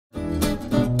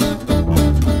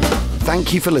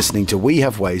Thank you for listening to We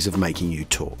Have Ways of Making You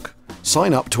Talk.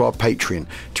 Sign up to our Patreon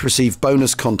to receive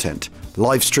bonus content,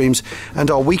 live streams,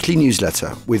 and our weekly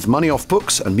newsletter with money off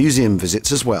books and museum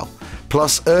visits as well,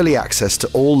 plus early access to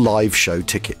all live show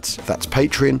tickets. That's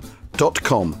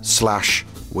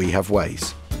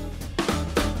patreon.com/wehaveways.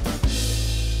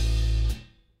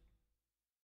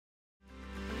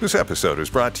 This episode is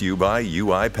brought to you by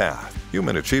UiPath.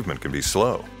 Human achievement can be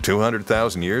slow.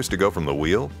 200,000 years to go from the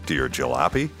wheel to your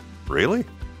jalopy? Really?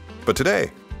 But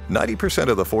today, 90%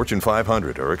 of the Fortune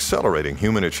 500 are accelerating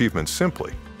human achievement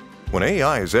simply. When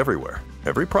AI is everywhere,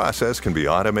 every process can be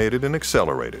automated and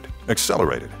accelerated.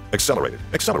 Accelerated, accelerated,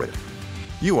 accelerated.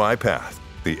 UiPath,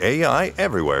 the AI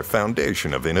everywhere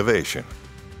foundation of innovation.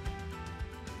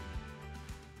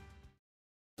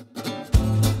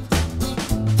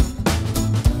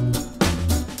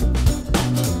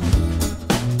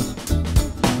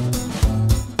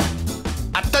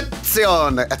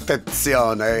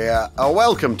 Attenzione.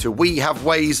 Welcome to We Have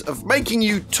Ways of Making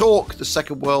You Talk, the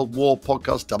Second World War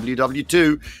podcast,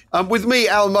 WW2, with me,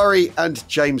 Al Murray, and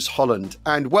James Holland.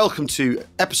 And welcome to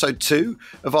episode 2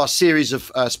 of our series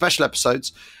of special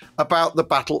episodes about the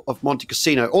Battle of Monte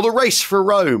Cassino, or the Race for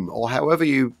Rome, or however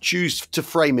you choose to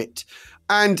frame it.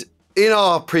 And in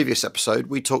our previous episode,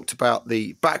 we talked about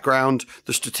the background,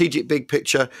 the strategic big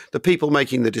picture, the people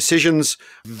making the decisions,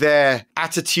 their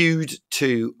attitude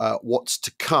to what's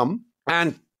to come.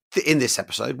 And in this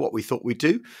episode, what we thought we'd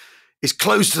do is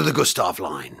close to the Gustav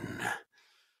line.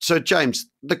 So, James,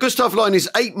 the Gustav line is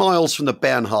 8 miles from the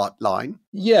Bernhardt line.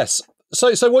 Yes.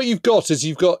 So what you've got is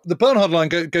the Bernhardt line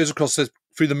goes across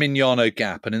through the Mignano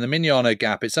Gap, and in the Mignano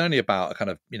Gap, it's only about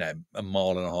a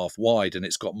mile and a half wide, and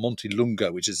it's got Monte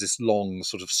Lungo, which is this long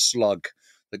sort of slug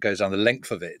that goes down the length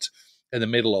of it, in the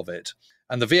middle of it.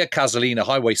 And the Via Casalina,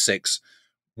 Highway 6,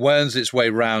 winds its way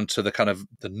round to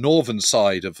the northern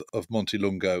side of Monte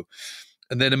Lungo,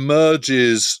 and then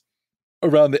emerges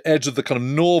around the edge of the kind of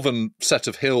northern set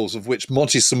of hills, of which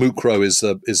Monte Sammucro is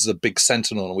the big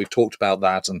sentinel, and we've talked about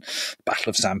that, and the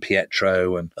Battle of San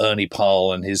Pietro, and Ernie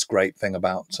Paul and his great thing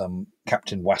about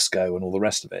Captain Wasco and all the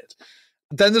rest of it.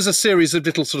 Then there's a series of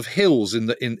little sort of hills in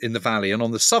the valley, and on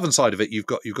the southern side of it you've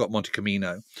got Monte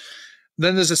Camino.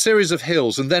 Then there's a series of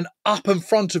hills, and then up in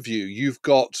front of you you've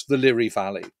got the Liri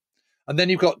Valley. And then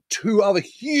you've got 2 other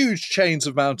huge chains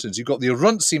of mountains. You've got the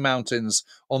Arunzi Mountains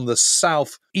on the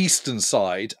southeastern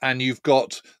side, and you've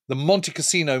got the Monte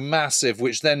Cassino Massif,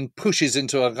 which then pushes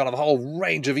into a kind of whole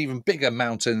range of even bigger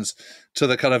mountains to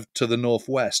the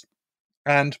northwest.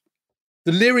 And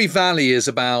the Liri Valley is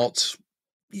about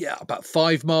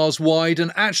 5 miles wide,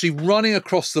 and actually running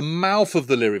across the mouth of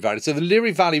the Liri Valley. So the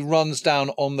Liri Valley runs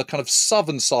down on the kind of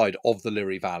southern side of the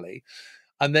Liri Valley,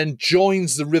 and then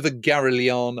joins the River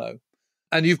Garigliano.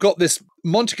 And you've got this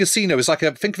Monte Cassino is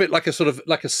think of it like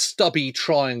a stubby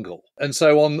triangle. And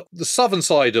so on the southern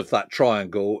side of that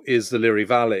triangle is the Liri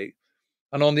Valley.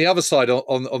 And on the other side,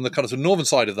 on the kind of the northern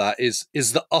side of that is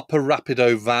the Upper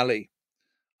Rapido Valley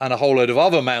and a whole load of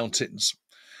other mountains.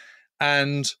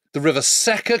 And the River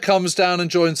Secca comes down and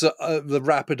joins the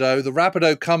Rapido. The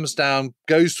Rapido comes down,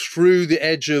 goes through the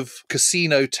edge of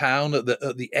Cassino town at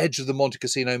the edge of the Monte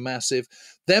Cassino Massif,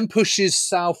 then pushes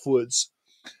southwards,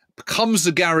 becomes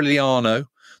the Garigliano.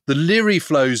 The Liri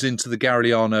flows into the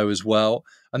Garigliano as well.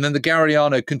 And then the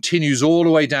Garigliano continues all the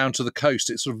way down to the coast.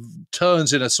 It sort of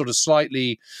turns in a sort of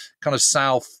slightly kind of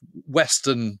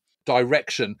southwestern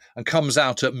direction and comes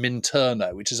out at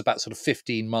Minturno, which is about sort of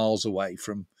 15 miles away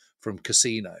from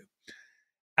Cassino.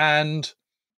 And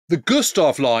the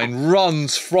Gustav line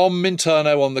runs from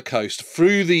Minturno on the coast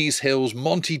through these hills,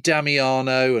 Monte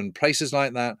Damiano and places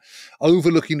like that,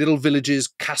 overlooking little villages,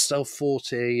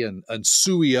 Castelforte and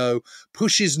Suio,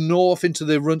 pushes north into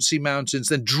the Arunzi Mountains,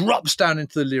 then drops down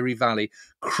into the Liri Valley,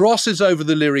 crosses over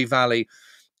the Liri Valley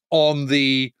on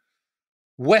the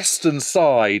western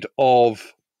side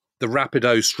of the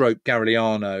Rapido /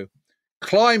 Garigliano,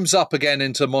 climbs up again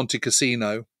into Monte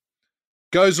Cassino,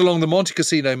 goes along the Monte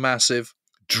Cassino Massif,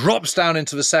 drops down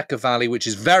into the Secca Valley, which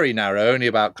is very narrow, only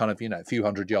about a few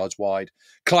hundred yards wide,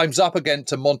 climbs up again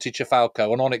to Monte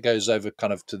Cefalco, and on it goes over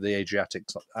to the Adriatic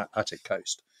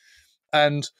coast.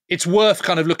 And it's worth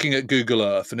looking at Google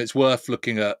Earth, and it's worth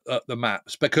looking at the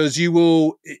maps, because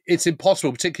it's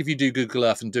impossible, particularly if you do Google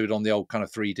Earth and do it on the old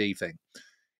 3D thing.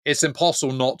 It's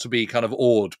impossible not to be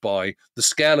awed by the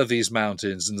scale of these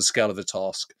mountains and the scale of the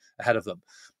task ahead of them.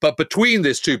 But between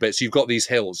these two bits, you've got these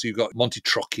hills. You've got Monte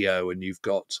Trocchio, and you've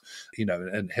got,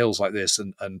 and hills like this,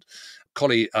 and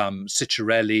Colli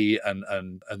Ciccarelli,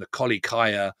 and the Colli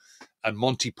Caia, and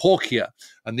Monte Porcia.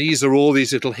 And these are all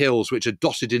these little hills which are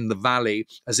dotted in the valley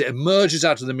as it emerges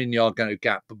out of the Mignano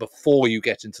Gap, but before you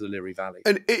get into the Liri Valley.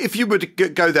 And if you were to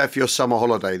go there for your summer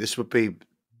holiday, this would be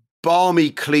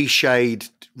balmy, cliched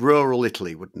rural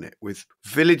Italy, wouldn't it? With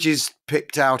villages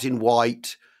picked out in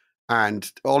white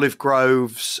and olive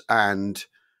groves. And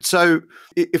so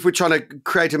if we're trying to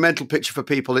create a mental picture for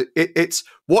people, it's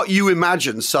what you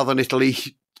imagine southern Italy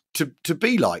to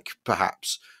be like,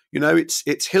 perhaps.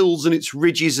 It's hills and it's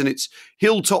ridges and it's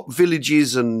hilltop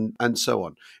villages and so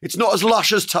on. It's not as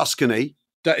lush as Tuscany.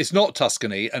 It's not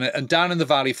Tuscany. And down in the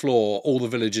valley floor, all the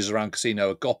villages around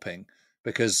Cassino are gopping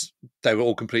because they were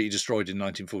all completely destroyed in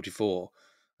 1944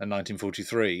 and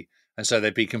 1943. And so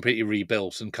they'd be completely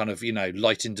rebuilt and kind of,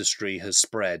 light industry has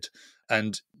spread.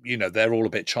 And, they're all a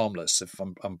bit charmless, if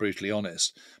I'm brutally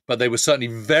honest. But they were certainly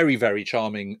very, very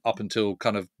charming up until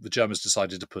kind of the Germans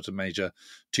decided to put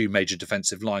two major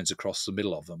defensive lines across the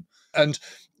middle of them. And,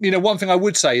 one thing I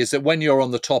would say is that when you're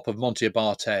on the top of Monte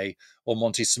Abate or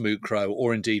Monte Smucro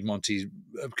or indeed Monte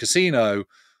Cassino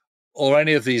or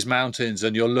any of these mountains,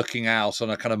 and you're looking out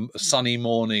on a kind of sunny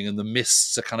morning and the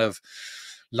mists are kind of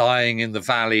lying in the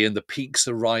valley and the peaks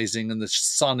are rising and the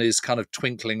sun is kind of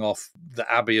twinkling off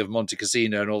the Abbey of Monte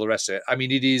Cassino and all the rest of it. I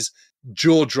mean, it is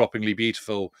jaw-droppingly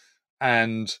beautiful.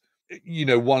 And,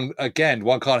 one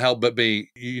can't help but be,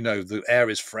 the air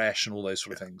is fresh and all those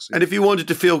sort of things. And if you wanted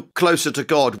to feel closer to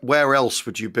God, where else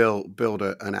would you build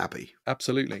an abbey?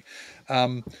 Absolutely.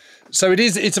 So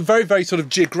it's a very, very sort of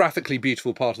geographically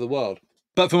beautiful part of the world.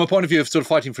 But from a point of view of sort of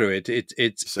fighting through it,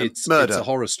 it's a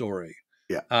horror story.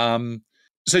 Yeah.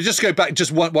 So just to go back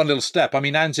just one little step. I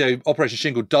mean, Anzio, Operation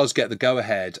Shingle does get the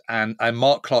go-ahead, and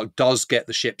Mark Clark does get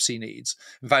the ships he needs.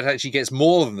 In fact, actually he gets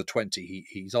more than the 20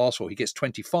 he's asked for. He gets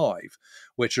 25,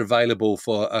 which are available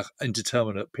for an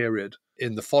indeterminate period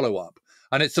in the follow-up.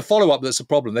 And it's the follow-up that's the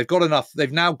problem.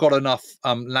 They've now got enough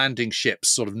landing ships,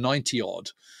 sort of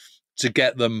 90-odd, to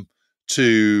get them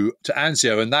to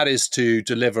Anzio, and that is to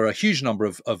deliver a huge number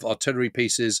of artillery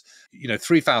pieces,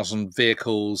 3,000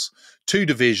 vehicles, 2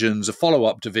 divisions, a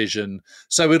follow-up division.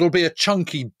 So it'll be a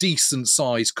chunky,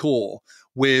 decent-sized corps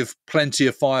with plenty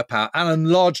of firepower and a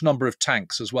large number of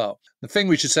tanks as well. The thing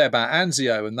we should say about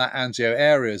Anzio and that Anzio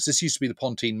area is this used to be the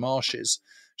Pontine Marshes,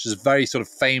 which is a very sort of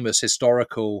famous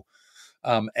historical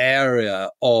area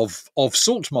of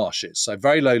salt marshes. So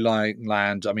very low-lying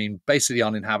land, I mean, basically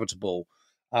uninhabitable.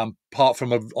 Apart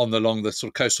from along the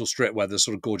sort of coastal strip where there's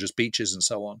sort of gorgeous beaches and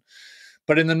so on.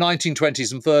 But in the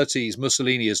 1920s and 30s,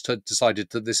 Mussolini has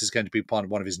decided that this is going to be part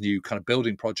of one of his new kind of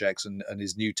building projects and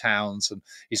his new towns. And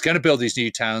he's going to build these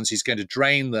new towns. He's going to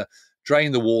drain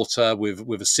the water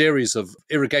with a series of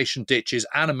irrigation ditches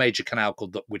and a major canal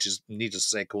which is needless to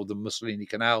say called the Mussolini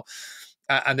Canal.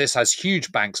 And this has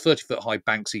huge banks, 30-foot high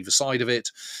banks either side of it.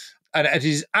 And it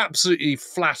is absolutely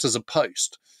flat as a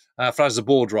post, flat as a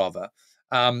board rather.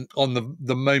 On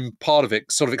the main part of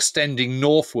it, sort of extending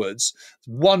northwards.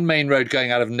 One main road going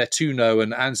out of Nettuno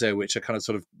and Anzio, which are kind of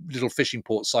sort of little fishing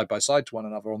ports side by side to one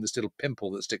another on this little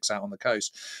pimple that sticks out on the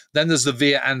coast. Then there's the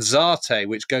Via Anzate,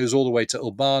 which goes all the way to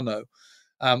Urbano,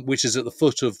 which is at the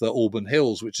foot of the Alban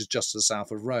Hills, which is just to the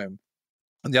south of Rome.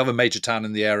 And the other major town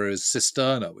in the area is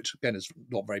Cisterna, which again is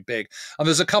not very big. And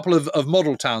there's a couple of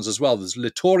model towns as well. There's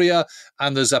Littoria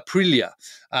and there's Aprilia.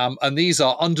 And these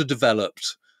are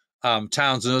underdeveloped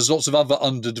towns, and there's lots of other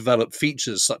underdeveloped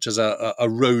features such as a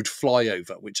road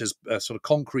flyover, which is a sort of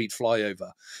concrete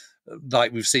flyover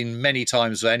like we've seen many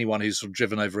times for anyone who's sort of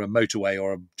driven over a motorway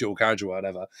or a dual carriage or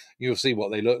whatever. You'll see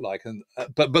what they look like, and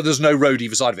but there's no road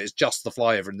either side of it. It's just the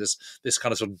flyover in this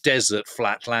kind of sort of desert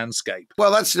flat landscape.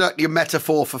 Well, that's like your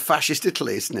metaphor for fascist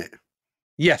Italy, isn't it?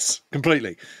 Yes,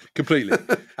 completely.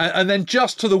 and then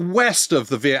just to the west of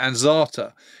the Via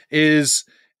Anzata is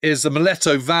the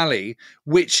Mileto Valley,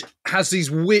 which has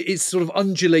it's sort of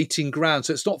undulating ground.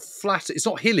 So it's not flat, it's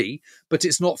not hilly, but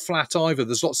it's not flat either.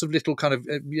 There's lots of little kind of,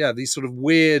 these sort of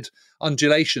weird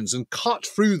undulations. And cut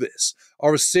through this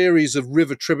are a series of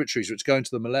river tributaries which go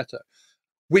into the Mileto,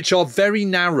 which are very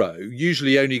narrow,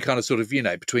 usually only kind of sort of,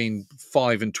 between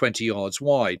 5 and 20 yards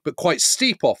wide, but quite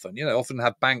steep often, often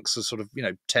have banks of sort of,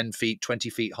 10 feet,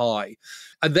 20 feet high.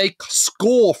 And they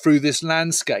score through this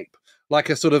landscape like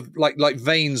a sort of like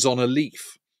veins on a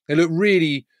leaf. They're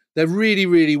really,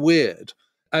 really weird.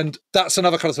 And that's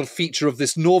another kind of sort of feature of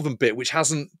this northern bit, which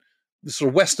hasn't sort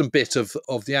of western bit of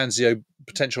the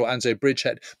potential Anzio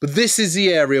bridgehead. But this is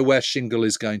the area where Shingle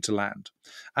is going to land.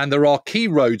 And there are key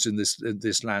roads in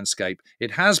this landscape.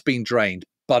 It has been drained,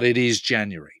 but it is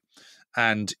January.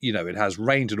 And, it has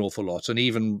rained an awful lot. And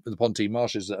even the Pontine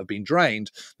marshes that have been drained,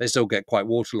 they still get quite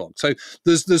waterlogged. So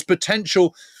there's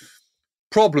potential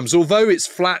problems, although it's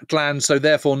flat land, so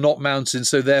therefore not mountains,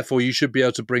 so therefore you should be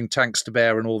able to bring tanks to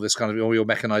bear and all this kind of, all your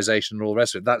mechanization and all the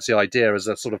rest of it. That's the idea as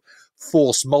a sort of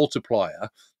force multiplier.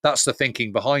 That's the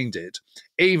thinking behind it.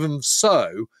 Even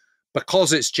so,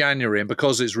 because it's January and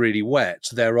because it's really wet,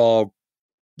 there are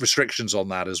restrictions on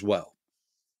that as well.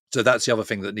 So that's the other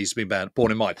thing that needs to be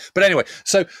borne in mind. But anyway,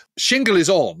 so Shingle is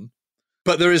on,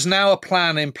 but there is now a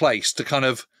plan in place to kind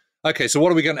of, okay, so how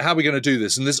are we going to do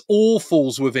this? And this all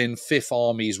falls within Fifth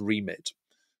Army's remit.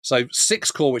 So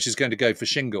 6th Corps, which is going to go for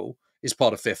Shingle, is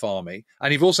part of Fifth Army.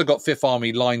 And you've also got Fifth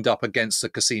Army lined up against the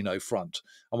Cassino front.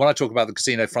 And when I talk about the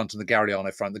Cassino front and the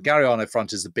Garigliano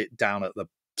front is the bit down at the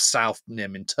south near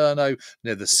Minturno,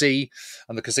 near the sea.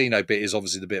 And the Cassino bit is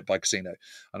obviously the bit by Cassino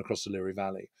and across the Liri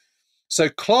Valley. So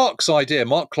Clark's idea,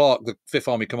 Mark Clark, the Fifth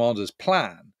Army commander's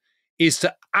plan, is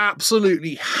to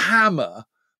absolutely hammer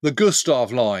the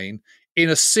Gustav line in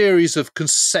a series of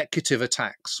consecutive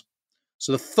attacks.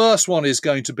 So the first one is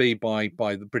going to be by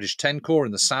the British 10 Corps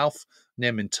in the south,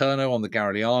 near Minturno on the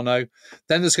Garigliano.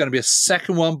 Then there's going to be a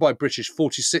second one by British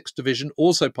 46th Division,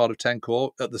 also part of 10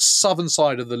 Corps, at the southern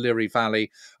side of the Liri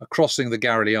Valley, crossing the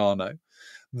Garigliano.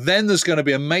 Then there's going to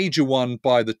be a major one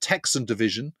by the Texan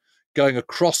Division, going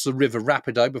across the River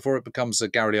Rapido before it becomes a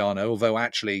Garigliano, although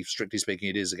actually, strictly speaking,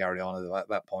 it is a Garigliano at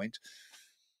that point.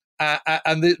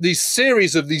 And these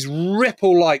series of these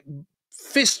ripple-like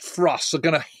fist thrusts are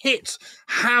going to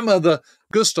hammer the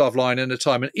Gustav line in a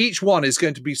time, and each one is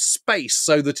going to be spaced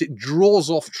so that it draws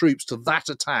off troops to that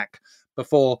attack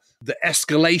before the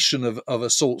escalation of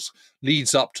assaults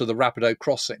leads up to the Rapido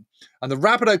crossing. And the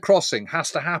Rapido crossing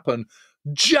has to happen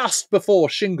just before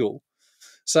Shingle.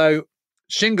 So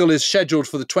Shingle is scheduled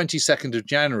for the 22nd of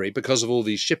January because of all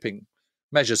these shipping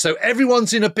measures. So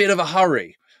everyone's in a bit of a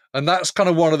hurry, and that's kind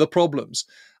of one of the problems.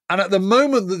 And at the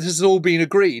moment that this has all been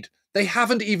agreed, they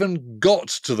haven't even got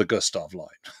to the Gustav line.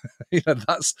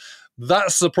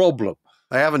 That's the problem.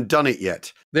 They haven't done it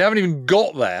yet. They haven't even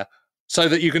got there so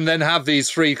that you can then have these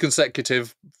 3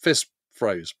 consecutive fist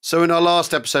throws. So in our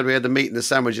last episode, we had the meat and the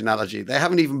sandwich analogy. They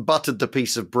haven't even buttered the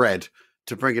piece of bread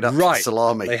to bring it up to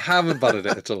salami. They haven't buttered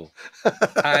it at all.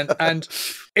 And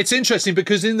it's interesting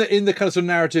because in the kind of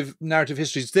narrative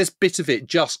histories, this bit of it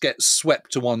just gets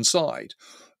swept to one side.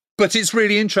 But it's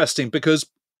really interesting because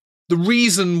the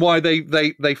reason why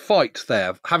they fight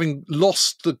there, having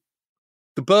lost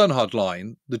the Bernhard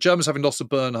line, the Germans having lost the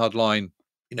Bernhard line,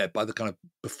 by the kind of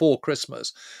before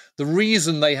Christmas, the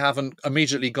reason they haven't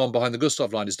immediately gone behind the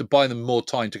Gustav line is to buy them more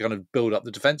time to kind of build up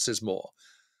the defences more.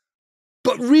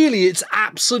 But really, it's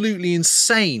absolutely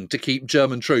insane to keep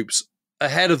German troops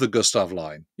ahead of the Gustav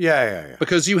line. Yeah.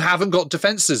 Because you haven't got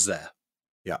defences there.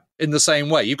 Yeah. In the same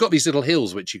way. You've got these little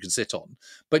hills which you can sit on,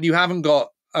 but you haven't got,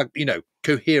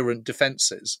 coherent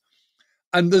defences.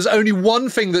 And there's only one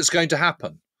thing that's going to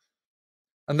happen,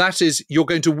 and that is you're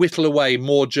going to whittle away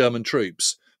more German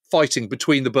troops fighting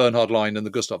between the Bernhard line and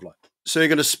the Gustav line. So you're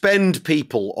going to spend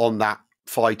people on that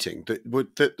fighting that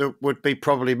would be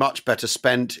probably much better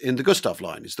spent in the Gustav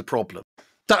line is the problem.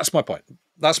 That's my point.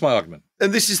 That's my argument.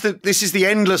 And this is the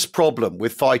endless problem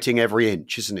with fighting every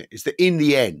inch, isn't it? Is that in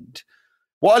the end,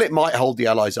 while it might hold the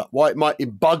Allies up, while it might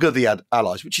bugger the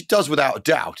Allies, which it does without a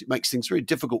doubt, it makes things very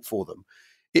difficult for them.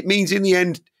 It means in the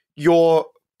end, your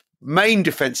main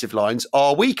defensive lines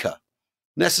are weaker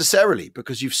necessarily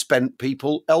because you've spent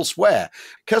people elsewhere.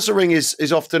 Kesselring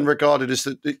is often regarded as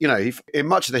in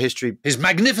much of the history, his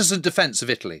magnificent defence of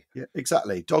Italy. Yeah,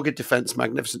 exactly. Dogged defence,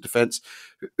 magnificent defence,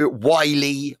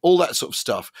 wily, all that sort of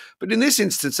stuff. But in this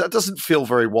instance, that doesn't feel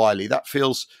very wily. That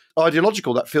feels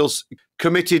ideological. That feels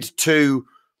committed to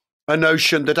a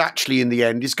notion that actually in the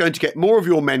end is going to get more of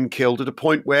your men killed at a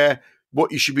point where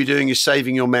what you should be doing is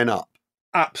saving your men up.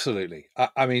 Absolutely.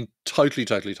 I mean,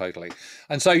 totally.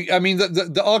 And so, I mean,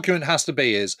 the argument has to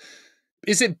be is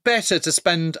it better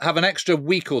to have an extra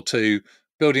week or two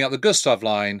building up the Gustav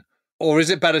line, or is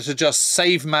it better to just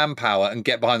save manpower and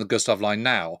get behind the Gustav line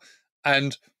now?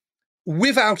 And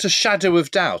without a shadow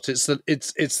of doubt, it's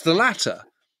the latter.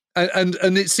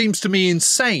 And it seems to me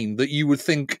insane that you would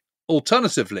think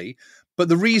alternatively, but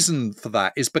the reason for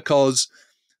that is because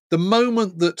the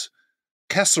moment that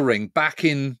Kesselring back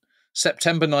in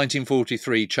September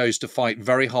 1943 chose to fight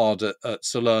very hard at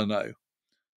Salerno,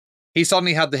 he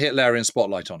suddenly had the Hitlerian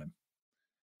spotlight on him.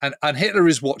 And Hitler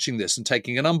is watching this and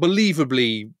taking an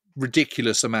unbelievably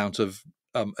ridiculous amount of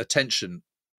attention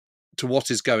to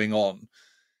what is going on.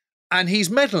 And he's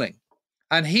meddling.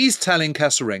 And he's telling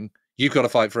Kesselring, you've got to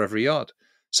fight for every yard.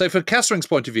 So from Kesselring's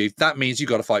point of view, that means you've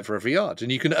got to fight for every yard.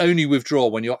 And you can only withdraw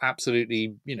when you're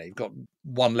absolutely, you've got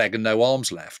one leg and no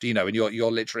arms left, and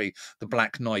you're literally the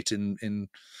Black Knight in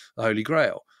the Holy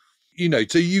Grail.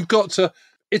 So you've got to,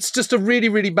 it's just a really,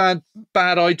 really bad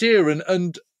idea.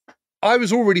 And I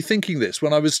was already thinking this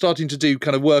when I was starting to do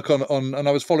kind of work on and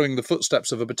I was following the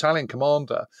footsteps of a battalion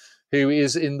commander who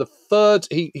is in the third,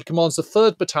 he commands the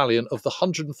 3rd Battalion of the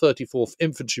 134th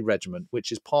Infantry Regiment,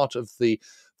 which is part of the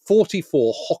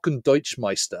 44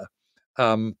 Hocken-Deutschmeister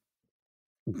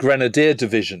Grenadier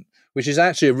Division, which is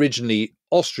actually originally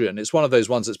Austrian. It's one of those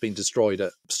ones that's been destroyed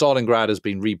at Stalingrad, has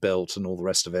been rebuilt and all the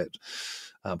rest of it.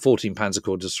 14 Panzer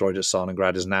Corps destroyed at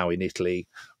Stalingrad, is now in Italy,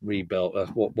 rebuilt,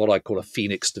 what I call a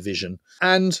Phoenix Division.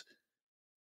 And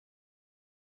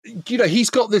he's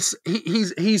got this,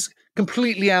 he's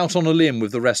completely out on a limb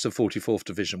with the rest of 44th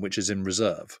Division, which is in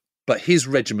reserve, but his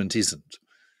regiment isn't.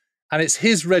 And it's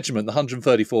his regiment, the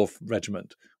 134th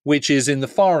Regiment, which is in the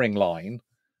firing line,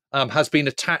 has been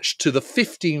attached to the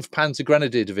 15th Panzer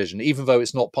Grenadier Division, even though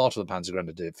it's not part of the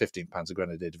 15th Panzer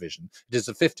Grenadier Division. It is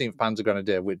the 15th Panzer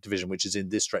Grenadier Division, which is in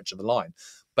this stretch of the line.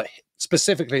 But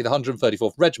specifically the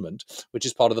 134th Regiment, which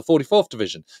is part of the 44th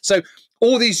Division. So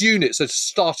all these units are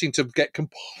starting to get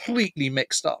completely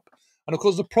mixed up. And of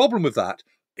course, the problem with that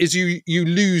is you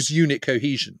lose unit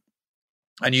cohesion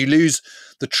and you lose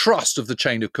the trust of the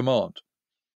chain of command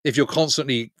if you're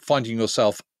constantly finding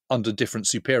yourself under different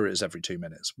superiors every 2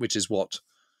 minutes, which is what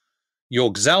Major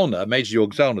Jörg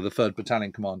Zellner, the 3rd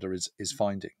Battalion commander, is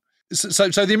finding. So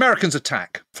the Americans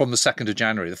attack from the 2nd of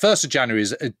January. The 1st of January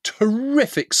is a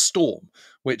terrific storm,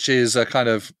 which is a kind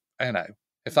of,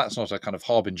 if that's not a kind of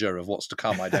harbinger of what's to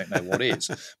come, I don't know what is.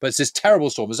 But it's this terrible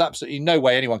storm. There's absolutely no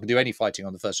way anyone can do any fighting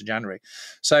on the 1st of January.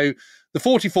 So the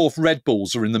 44th Red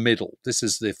Bulls are in the middle. This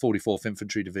is the 44th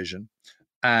Infantry Division.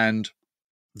 And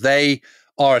they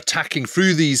are attacking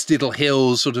through these little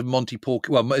hills, sort of Monte Porcia.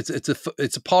 Well,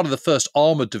 it's a part of the 1st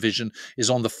Armoured Division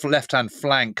is on the left-hand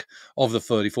flank of the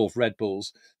 34th Red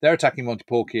Bulls. They're attacking Monte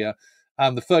Porcia.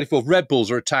 And the 34th Red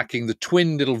Bulls are attacking the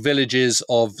twin little villages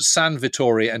of San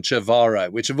Vittore and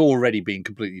Cervaro, which have already been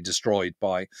completely destroyed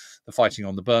by the fighting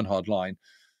on the Bernhard line.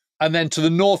 And then to the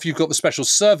north, you've got the Special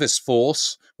Service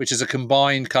Force, which is a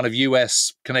combined kind of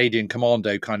US-Canadian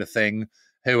commando kind of thing,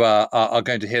 who are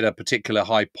going to hit a particular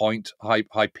high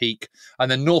peak. And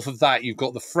then north of that, you've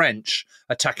got the French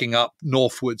attacking up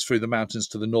northwards through the mountains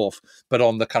to the north, but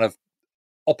on the kind of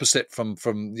opposite from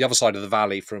the other side of the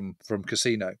valley from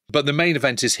Cassino. But the main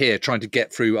event is here, trying to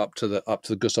get through up to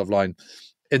the Gustav line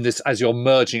in this as you're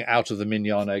merging out of the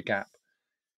Mignano Gap.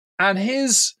 And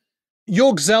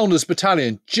Jörg Zellner's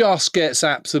battalion just gets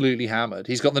absolutely hammered.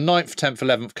 He's got the 9th, 10th,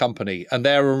 11th Company, and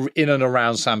they're in and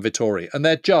around San Vittore, and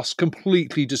they're just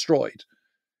completely destroyed.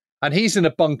 And he's in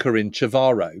a bunker in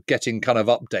Cervaro, getting kind of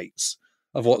updates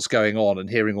of what's going on and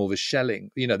hearing all this shelling.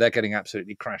 They're getting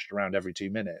absolutely crashed around every 2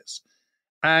 minutes.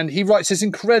 And he writes this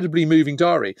incredibly moving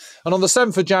diary. And on the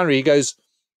 7th of January, he goes,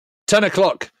 10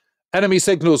 o'clock, enemy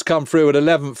signals come through at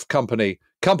 11th Company.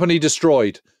 Company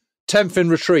destroyed. 10th in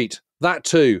retreat. That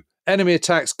too. Enemy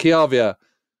attacks Chiavia.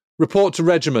 Report to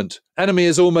regiment. Enemy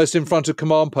is almost in front of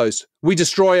command post. We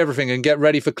destroy everything and get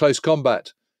ready for close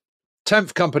combat.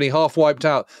 10th Company half wiped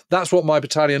out. That's what my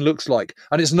battalion looks like.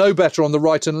 And it's no better on the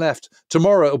right and left.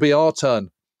 Tomorrow it'll be our turn.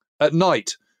 At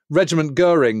night, Regiment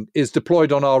Goering is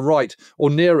deployed on our right or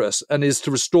near us and is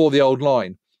to restore the old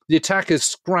line. The attack is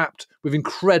scrapped with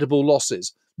incredible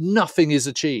losses. Nothing is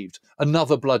achieved.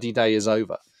 Another bloody day is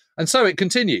over. And so it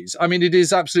continues. I mean, it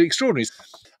is absolutely extraordinary.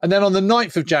 And then on the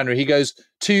 9th of January, he goes,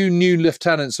 2 new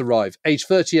lieutenants arrive, aged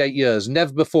 38 years,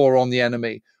 never before on the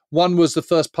enemy. One was the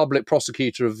first public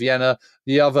prosecutor of Vienna,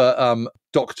 the other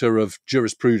doctor of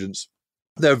jurisprudence.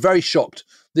 They're very shocked.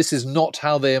 This is not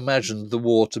how they imagined the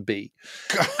war to be.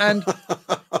 And,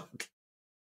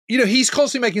 he's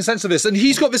constantly making sense of this. And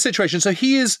he's got this situation. So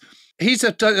he's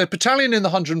a battalion in the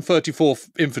 134th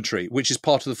Infantry, which is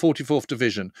part of the 44th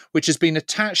Division, which has been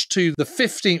attached to the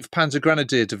 15th Panzer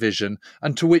Grenadier Division,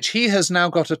 and to which he has now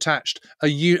got attached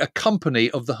a company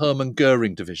of the Hermann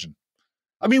Goering Division.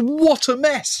 I mean, what a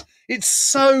mess. It's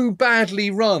so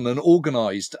badly run and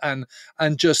organised and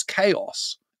just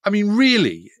chaos. I mean,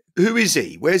 really. Who is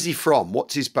he? Where's he from?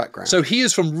 What's his background? So he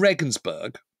is from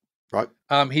Regensburg. Right.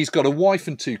 He's got a wife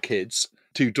and 2 kids.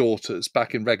 2 daughters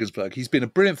back in Regensburg. He's been a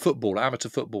brilliant amateur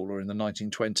footballer in the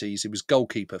 1920s. He was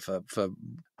goalkeeper for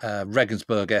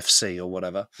Regensburg FC or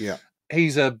whatever. Yeah.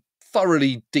 He's a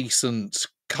thoroughly decent,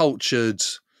 cultured,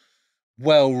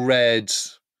 well-read,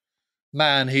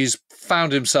 man who's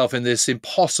found himself in this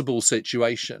impossible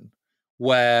situation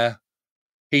where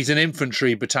he's an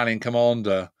infantry battalion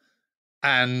commander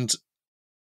and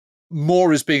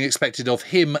more is being expected of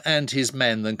him and his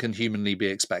men than can humanly be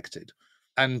expected.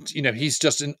 And, he's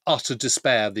just in utter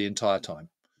despair the entire time.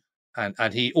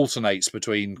 And he alternates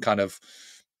between kind of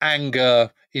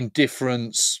anger,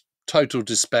 indifference, total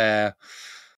despair.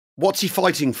 What's he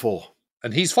fighting for?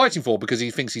 And he's fighting for because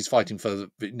he thinks he's fighting for,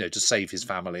 to save his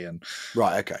family and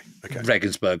okay.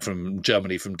 Regensburg from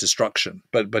Germany from destruction.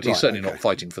 But he's certainly not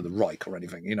fighting for the Reich or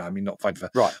anything. Not fighting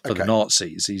for the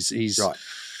Nazis. He's right.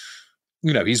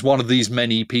 He's one of these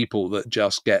many people that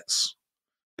just gets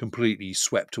completely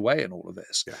swept away in all of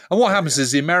this. Yeah. And what happens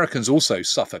is the Americans also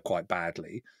suffer quite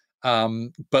badly,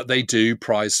 but they do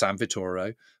prize San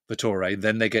Vittore,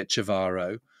 then they get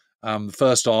Chavaro. The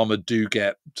first armored do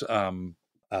get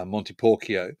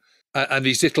Monteporcio, and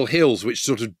these little hills which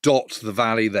sort of dot the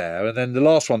valley there. And then the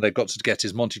last one they've got to get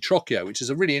is Monte Trocchio, which is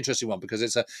a really interesting one because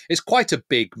it's quite a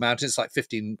big mountain. It's like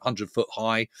 1,500 foot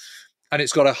high, and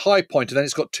it's got a high point, and then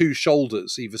it's got two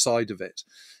shoulders either side of it,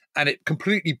 and it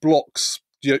completely blocks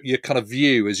your kind of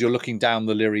view as you're looking down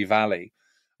the Liri Valley,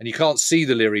 and you can't see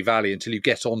the Liri Valley until you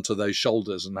get onto those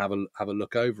shoulders and have a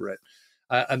look over it.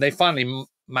 And they finally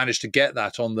managed to get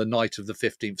that on the night of the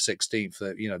 15th, 16th.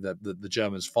 The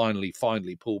Germans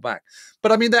finally pull back.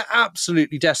 But I mean, they're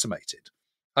absolutely decimated.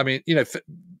 I mean,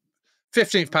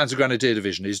 15th Panzer Grenadier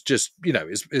Division is just,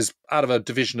 is out of a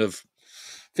division of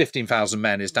 15,000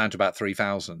 men is down to about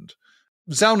 3,000.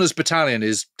 Zellner's battalion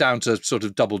is down to sort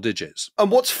of double digits.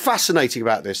 And what's fascinating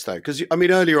about this, though, because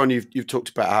earlier on you've talked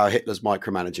about how Hitler's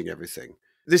micromanaging everything.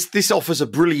 This offers a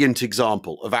brilliant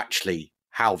example of actually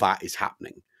how that is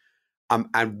happening,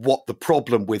 and what the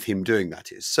problem with him doing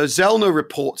that is. So Zellner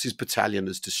reports his battalion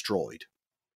as destroyed,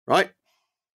 right?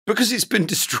 Because it's been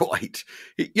destroyed.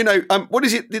 What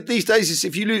is it these days? Is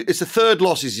if you lose, it's the third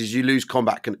losses is you lose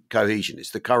combat cohesion.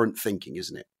 It's the current thinking,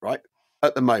 isn't it? Right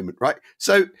at the moment, right?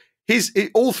 So he's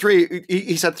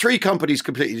had three companies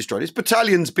completely destroyed. His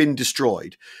battalion's been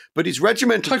destroyed, but his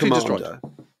regimental commander.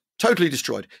 Totally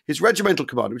destroyed. His regimental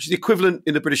commander, which is the equivalent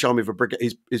in the British Army of a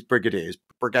brigade, his brigadier, his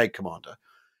brigade commander,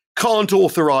 can't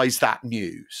authorise that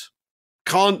news.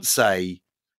 Cannot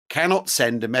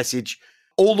send a message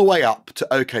all the way up to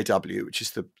OKW, which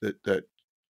is the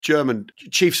German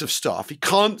chiefs of staff. He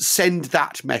can't send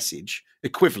that message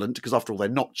equivalent, because after all, they're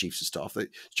not chiefs of staff, the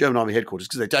German Army headquarters,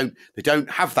 because they don't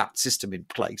have that system in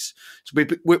place. So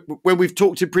when we've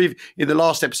talked in the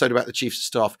last episode about the chiefs of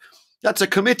staff, that's a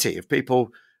committee of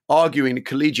people arguing in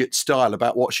collegiate style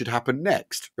about what should happen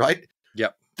next, right?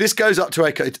 Yep. This goes up to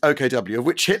OKW, of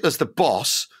which Hitler's the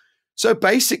boss. So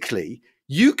basically,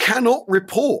 you cannot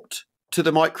report to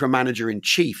the micromanager in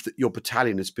chief that your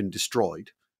battalion has been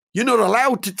destroyed. You're not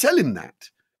allowed to tell him that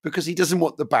because he doesn't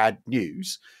want the bad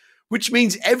news, which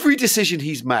means every decision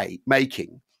he's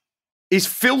making is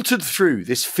filtered through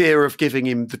this fear of giving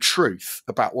him the truth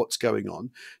about what's going on.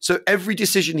 So every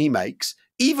decision he makes,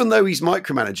 even though he's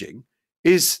micromanaging,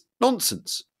 is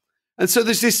nonsense. And so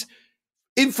there's this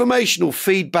informational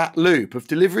feedback loop of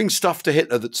delivering stuff to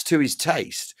Hitler that's to his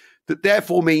taste, that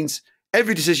therefore means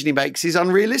every decision he makes is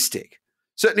unrealistic.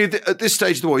 Certainly at this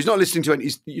stage of the war, he's not listening to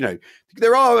any,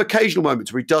 there are occasional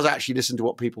moments where he does actually listen to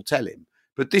what people tell him,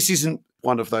 but this isn't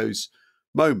one of those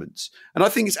moments. And I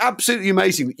think it's absolutely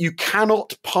amazing that you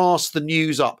cannot pass the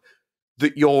news up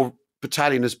that your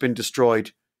battalion has been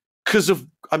destroyed because of,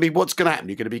 what's going to happen?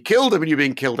 You're going to be killed. You're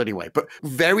being killed anyway. But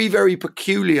very, very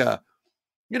peculiar.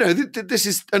 This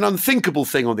is an unthinkable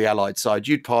thing on the Allied side.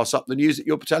 You'd pass up the news that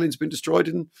your battalion's been destroyed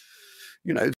and,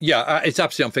 Yeah, it's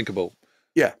absolutely unthinkable.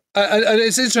 Yeah. And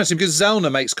it's interesting because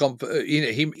Zellner makes,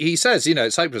 he says,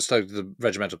 it's hopeless to the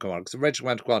regimental commander because the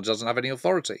regimental commander doesn't have any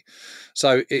authority.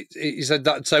 So he said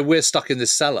that, so we're stuck in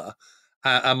this cellar.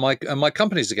 And my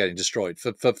companies are getting destroyed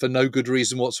for no good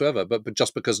reason whatsoever, but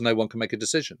just because no one can make a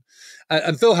decision.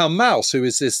 And Wilhelm Maus, who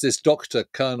is this doctor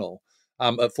colonel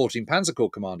at 14 Panzer Corps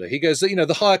commander, he goes,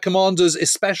 the higher commanders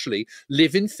especially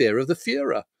live in fear of the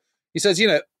Führer. He says,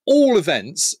 all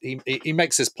events, he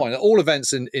makes this point, that all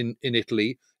events in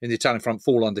Italy, in the Italian front,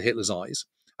 fall under Hitler's eyes,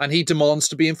 and he demands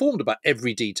to be informed about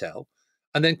every detail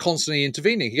and then constantly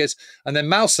intervening. He goes, and then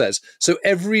Maus says, so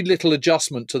every little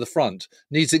adjustment to the front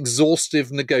needs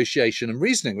exhaustive negotiation and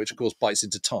reasoning, which of course bites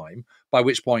into time, by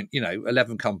which point,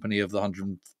 11 Company of the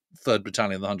 103rd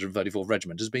Battalion of the 134th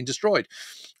Regiment has been destroyed.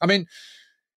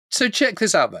 So check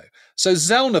this out though. So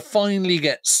Zellner finally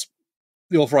gets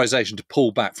the authorization to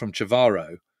pull back from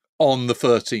Chavaro on the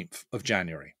 13th of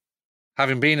January.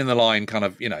 Having been in the line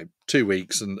 2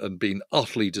 weeks and been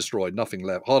utterly destroyed, nothing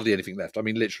left, hardly anything left.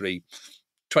 Literally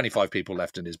 25 people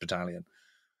left in his battalion.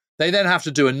 They then have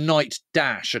to do a night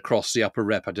dash across the upper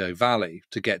Repado Valley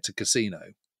to get to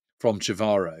Cassino from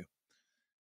Chivaro.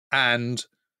 And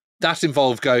that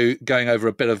involved going over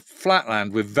a bit of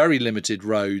flatland with very limited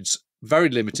roads, very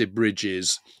limited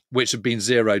bridges, which have been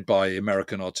zeroed by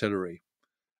American artillery.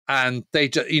 And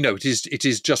it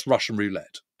is just Russian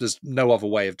roulette. There's no other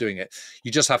way of doing it.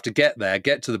 You just have to get there,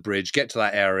 get to the bridge, get to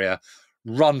that area,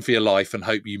 run for your life, and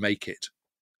hope you make it.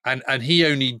 And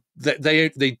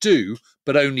they do,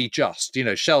 but only just.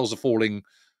 Shells are falling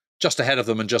just ahead of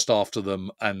them and just after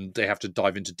them, and they have to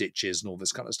dive into ditches and all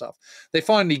this kind of stuff. They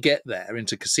finally get there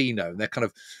into Cassino, and they're kind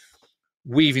of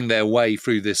weaving their way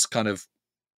through this kind of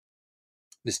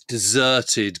this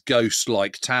deserted,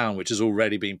 ghost-like town, which has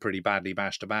already been pretty badly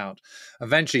bashed about.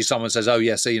 Eventually, someone says, "Oh,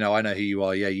 yes, I know who you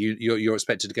are. Yeah, you're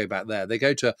expected to go back there." They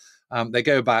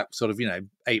go back sort of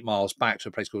 8 miles back to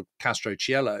a place called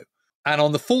Castrociello, and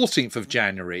on the 14th of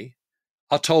January,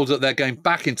 are told that they're going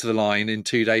back into the line in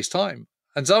 2 days' time.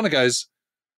 And Zana goes,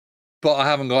 "But I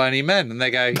haven't got any men." And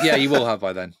they go, "Yeah, you will have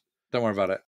by then. Don't worry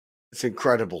about it." It's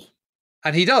incredible.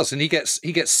 And he does, and he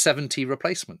gets 70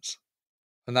 replacements,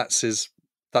 and that's his.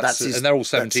 And they're all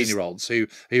 17-year-olds who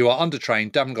are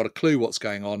undertrained, haven't got a clue what's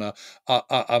going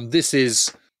on. This is,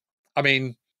 I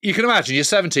mean, you can imagine you're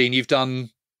 17, you've done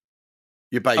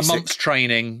your basic. A month's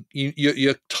training,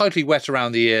 you're totally wet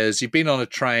around the ears, you've been on a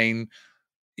train.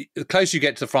 The closer you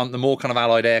get to the front, the more kind of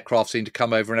Allied aircraft seem to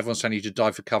come over, and everyone's telling you to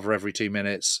dive for cover every 2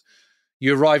 minutes.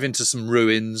 You arrive into some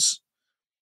ruins.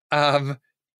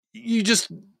 You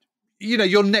just,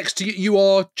 you're next to you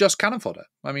are just cannon fodder.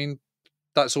 I mean,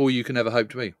 that's all you can ever hope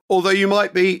to be. Although you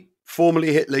might be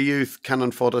formerly Hitler Youth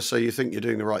cannon fodder, so you think you're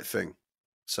doing the right thing.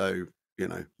 So,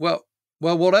 Well,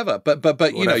 whatever. But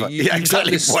whatever.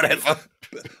 Exactly, whatever.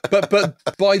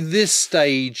 but by this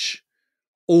stage,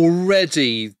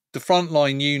 already the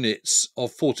frontline units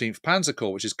of 14th Panzer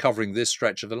Corps, which is covering this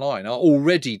stretch of the line, are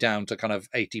already down to kind of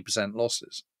 80%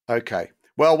 losses. Okay.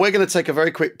 Well, we're going to take a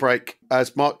very quick break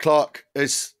as Mark Clark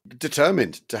is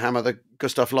determined to hammer the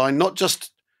Gustav line, not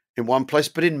just in one place,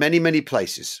 but in many, many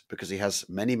places, because he has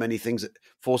many, many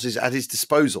forces at his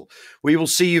disposal. We will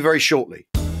see you very shortly.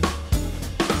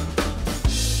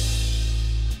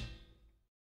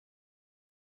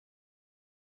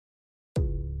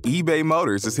 eBay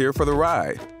Motors is here for the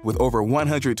ride. With over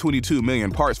 122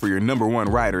 million parts for your number one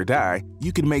ride or die,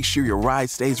 you can make sure your ride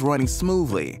stays running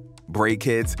smoothly. Brake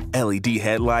kits, LED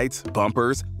headlights,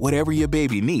 bumpers, whatever your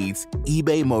baby needs,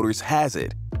 eBay Motors has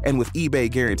it. And with eBay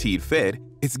Guaranteed Fit,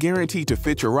 it's guaranteed to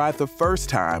fit your ride the first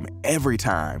time, every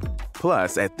time.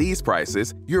 Plus, at these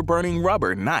prices, you're burning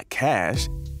rubber, not cash.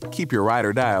 Keep your ride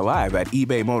or die alive at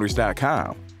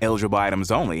ebaymotors.com. Eligible items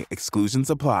only. Exclusions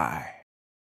apply.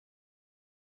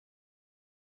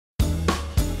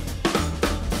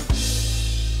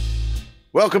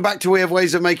 Welcome back to We Have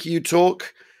Ways of Making You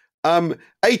Talk.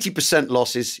 80%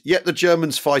 losses, yet the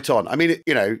Germans fight on. I mean,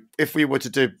 if we were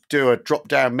to do a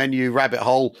drop-down menu rabbit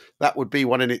hole, that would be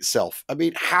one in itself. I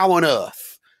mean, how on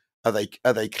earth are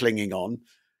they clinging on,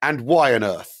 and why on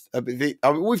earth?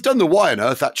 We've done the why on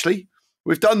earth, actually.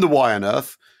 We've done the why on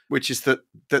earth, which is that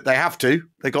they have to.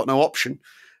 They got no option.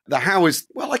 The how is,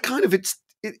 well, it's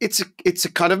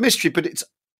a kind of mystery, but it's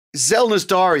Zellner's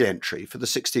diary entry for the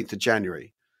 16th of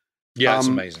January. Yeah, it's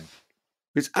amazing.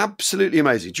 It's absolutely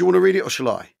amazing. Do you want to read it or shall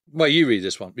I? Well, you read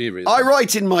this one. I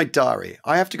write in my diary,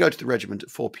 I have to go to the regiment at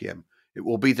 4 p.m. It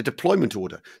will be the deployment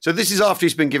order. So this is after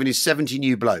he's been given his 70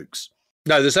 new blokes.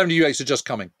 No, the 70 new blokes are just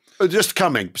coming. Just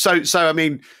coming.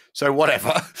 So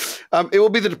whatever. It will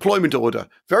be the deployment order.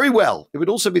 Very well. It would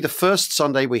also be the first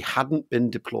Sunday we hadn't been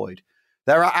deployed.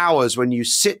 There are hours when you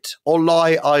sit or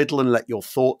lie idle and let your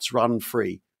thoughts run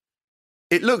free.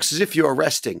 It looks as if you are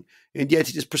resting, and yet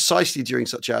it is precisely during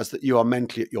such hours that you are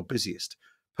mentally at your busiest.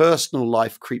 Personal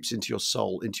life creeps into your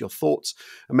soul, into your thoughts,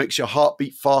 and makes your heart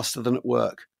beat faster than at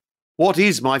work. What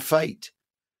is my fate?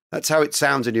 That's how it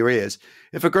sounds in your ears.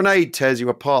 If a grenade tears you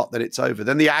apart, then it's over.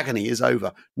 Then the agony is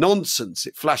over. Nonsense,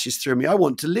 it flashes through me. I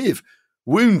want to live.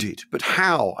 Wounded, but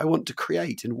how? I want to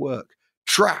create and work.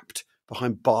 Trapped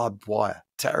behind barbed wire.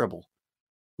 Terrible.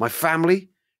 My family?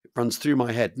 It runs through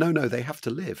my head. No, they have to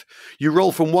live. You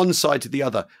roll from one side to the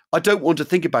other. I don't want to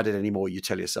think about it anymore, you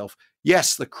tell yourself.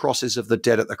 Yes, the crosses of the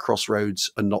dead at the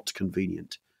crossroads are not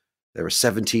convenient. There are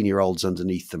 17-year-olds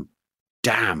underneath them.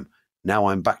 Damn, now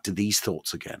I'm back to these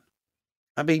thoughts again.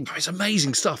 I mean, it's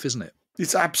amazing stuff, isn't it?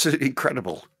 It's absolutely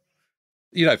incredible.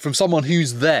 From someone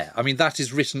who's there. I mean, that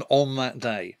is written on that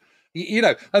day.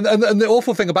 And the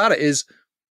awful thing about it is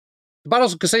the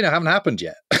battles of Cassino haven't happened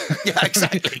yet. Yeah,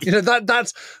 exactly.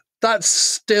 That's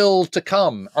still to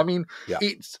come. I mean, yeah.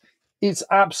 It's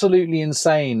absolutely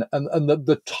insane, and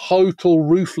the total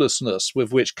ruthlessness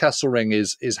with which Kesselring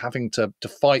is having to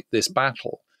fight this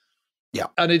battle. Yeah,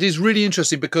 and it is really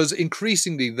interesting because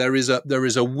increasingly there is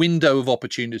a window of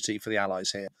opportunity for the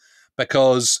Allies here,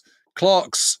 because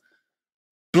Clark's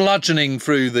bludgeoning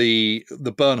through the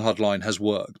Bernhard line has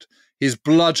worked. His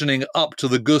bludgeoning up to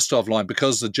the Gustav line,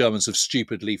 because the Germans have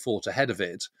stupidly fought ahead of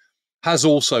it, has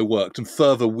also worked and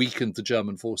further weakened the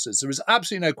German forces. There is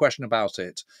absolutely no question about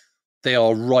it. They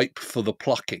are ripe for the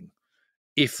plucking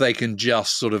if they can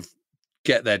just sort of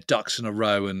get their ducks in a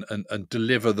row and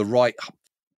deliver the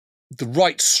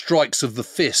right strikes of the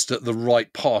fist at the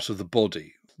right part of the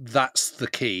body. That's the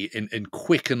key in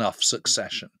quick enough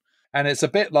succession. And it's a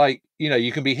bit like,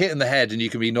 you can be hit in the head and you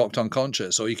can be knocked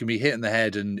unconscious, or you can be hit in the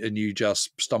head and you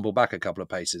just stumble back a couple of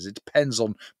paces. It depends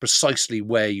on precisely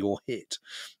where you're hit,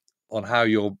 on how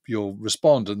you'll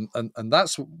respond. And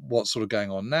that's what's sort of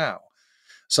going on now.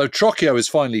 So Trocchio is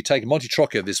finally taken. Monte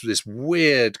Trocchio, this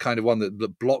weird kind of one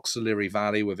that blocks the Liri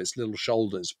Valley with its little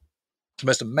shoulders. It's the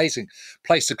most amazing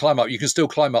place to climb up. You can still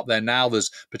climb up there now. There's,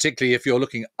 particularly if you're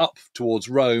looking up towards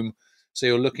Rome, so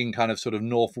you're looking kind of sort of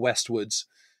northwestwards,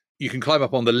 you can climb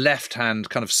up on the left-hand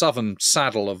kind of southern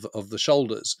saddle of the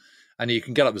shoulders, and you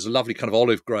can get up. There's a lovely kind of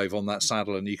olive grove on that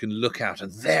saddle, and you can look out,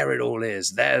 and there it all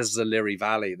is. There's the Liri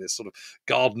Valley, this sort of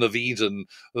Garden of Eden,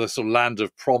 the sort of land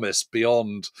of promise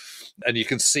beyond. And you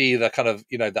can see the kind of,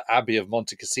 the Abbey of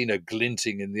Monte Cassino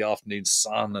glinting in the afternoon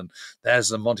sun. And there's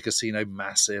the Monte Cassino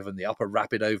Massive and the Upper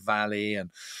Rapido Valley and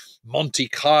Monte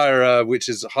Cairo, which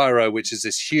is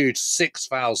this huge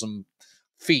 6,000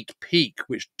 feet peak,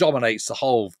 which dominates the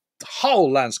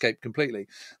whole landscape completely.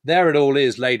 There it all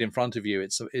is laid in front of you.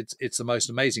 It's the most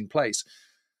amazing place.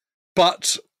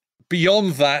 But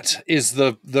beyond that is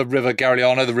the River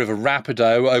Garigliano, the River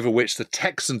Rapido, over which the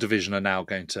Texan division are now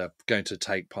going to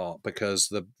take part, because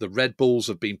the Red Bulls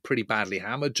have been pretty badly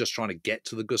hammered just trying to get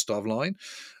to the Gustav line.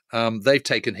 They've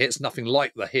taken hits, nothing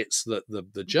like the hits that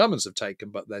the Germans have taken,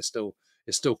 but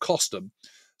it still cost them.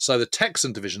 So the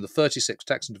Texan division, the 36th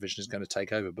Texan division, is going to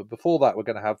take over. But before that, we're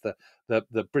going to have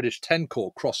the British 10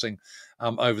 Corps crossing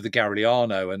over the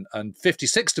Garigliano, and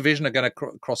 56th division are going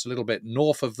to cross a little bit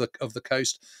north of the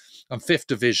coast, and 5th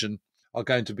division are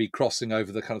going to be crossing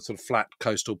over the kind of sort of flat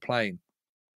coastal plain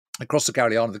across the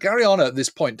Garigliano. The Garigliano at this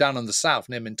point down in the south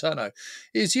near Minturno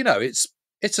is,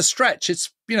 it's a stretch.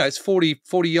 It's 40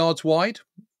 yards wide.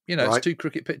 Right. It's 2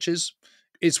 cricket pitches.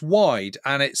 It's wide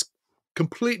and it's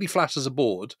completely flat as a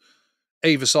board,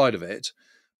 either side of it.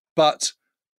 But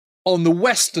on the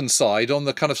western side, on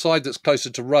the kind of side that's closer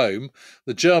to Rome,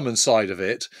 the German side of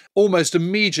it, almost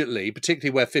immediately,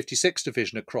 particularly where 56th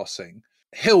Division are crossing,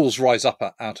 hills rise up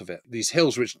out of it. These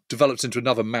hills which develops into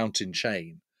another mountain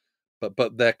chain.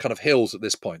 But they're kind of hills at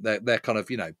this point. They're kind of,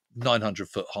 900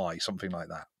 foot high, something like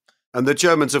that. And the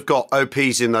Germans have got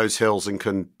OPs in those hills and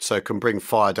can bring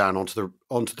fire down onto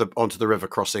the river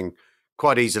crossing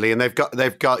quite easily, and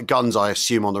they've got guns, I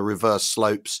assume, on the reverse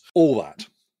slopes. All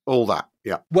that,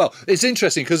 yeah. Well, it's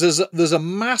interesting because there's a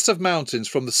mass of mountains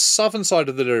from the southern side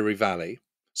of the Liri Valley.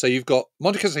 So you've got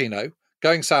Monte Cassino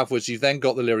going southwards. You've then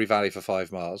got the Liri Valley for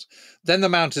 5 miles. Then the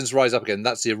mountains rise up again.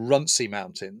 That's the Arunzi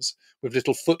Mountains with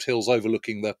little foothills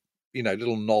overlooking the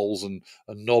little knolls and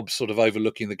knobs sort of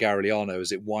overlooking the Garigliano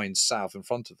as it winds south in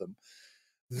front of them.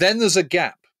 Then there's a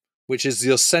gap, which is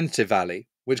the Osente Valley,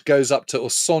 which goes up to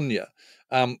Ausonia,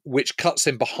 which cuts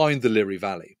in behind the Liri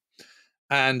Valley.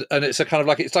 And it's a kind of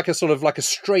like a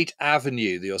straight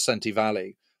avenue, the Osente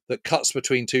Valley, that cuts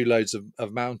between 2 loads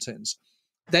of mountains.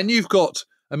 Then you've got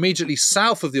immediately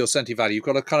south of the Osente Valley, you've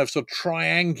got a kind of sort of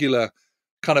triangular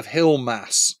kind of hill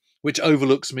mass which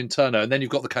overlooks Minturno, and then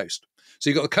you've got the coast. So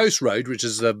you've got the coast road, which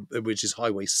is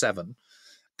Highway 7.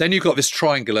 Then you've got this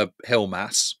triangular hill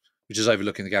mass, which is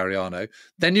overlooking the Garigliano.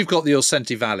 Then you've got the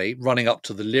Osente Valley running up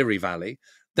to the Liri Valley.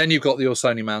 Then you've got the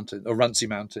Arunzi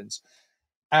Mountains.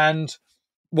 And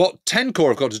what 10 Corps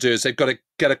have got to do is they've got to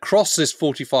get across this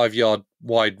 45-yard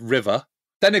wide river.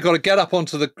 Then they've got to get up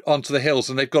onto the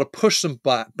hills, and they've got to push them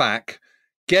back,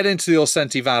 get into the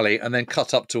Osente Valley, and then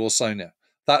cut up to Ausonia.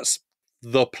 That's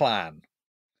the plan.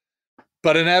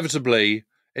 But inevitably,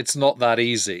 it's not that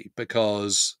easy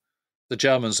because the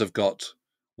Germans have got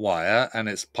wire, and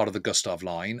it's part of the Gustav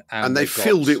line. And they've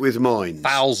filled it with mines.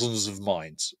 Thousands of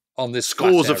mines on this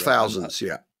Scores of thousands,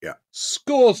 yeah.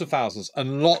 Scores of thousands,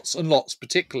 and lots,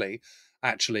 particularly,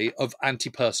 actually, of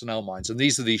anti-personnel mines. And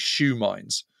these are these shoe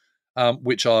mines,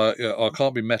 which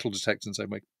can't be metal detected in the same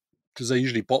way, because they're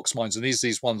usually box mines. And these are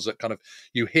these ones that kind of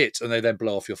you hit and they then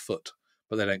blow off your foot,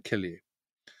 but they don't kill you.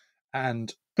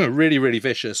 And really, really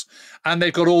vicious. And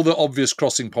they've got all the obvious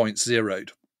crossing points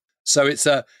zeroed. So it's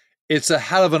it's a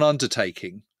hell of an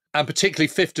undertaking. And particularly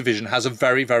 5th Division has a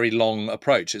very, very long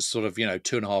approach. It's sort of,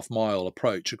 2.5 mile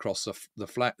approach across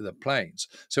the plains.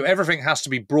 So everything has to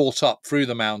be brought up through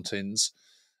the mountains,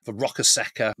 the Roca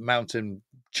Seca mountain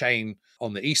chain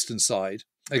on the eastern side.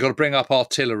 They've got to bring up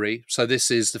artillery. So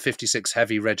this is the 56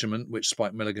 Heavy Regiment, which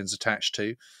Spike Milligan's attached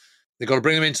to. They've got to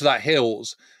bring them into that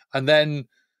hills. And then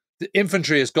the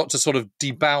infantry has got to sort of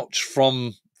debouch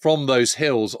from those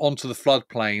hills onto the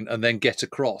floodplain and then get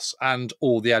across. And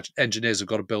all the engineers have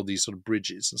got to build these sort of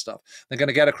bridges and stuff. They're going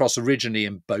to get across originally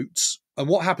in boats. And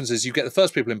what happens is you get the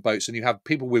first people in boats and you have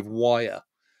people with wire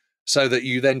so that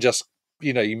you then just,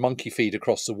 you monkey feed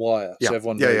across the wire. So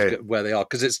everyone knows where they are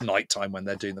because it's nighttime when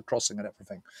they're doing the crossing and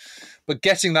everything. But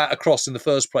getting that across in the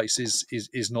first place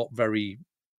is not very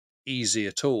easy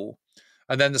at all.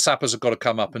 And then the sappers have got to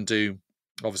come up and do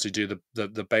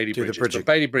the Bailey bridges. But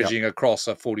Bailey bridging across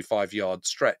a 45-yard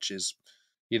stretch is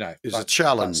a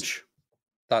challenge.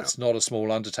 That's not a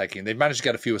small undertaking. They've managed to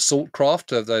get a few assault craft,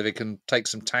 though they can take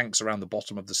some tanks around the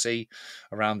bottom of the sea,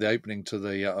 around the opening to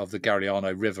of the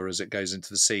Garigliano River as it goes into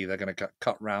the sea. They're going to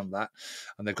cut round that,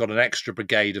 and they've got an extra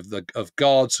brigade of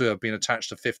guards who have been attached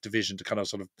to 5th Division to kind of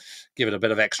sort of give it a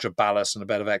bit of extra ballast and a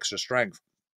bit of extra strength.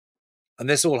 And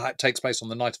this all takes place on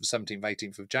the night of the 17th,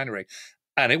 18th of January,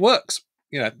 and it works.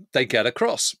 They get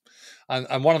across.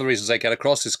 And one of the reasons they get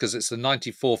across is because it's the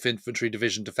 94th Infantry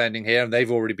Division defending here, and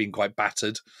they've already been quite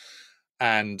battered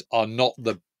and are not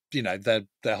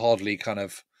they're hardly kind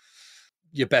of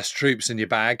your best troops in your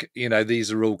bag.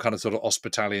 These are all kind of sort of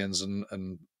hospitalians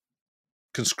and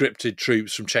conscripted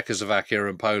troops from Czechoslovakia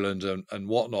and Poland and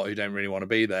whatnot who don't really want to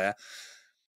be there.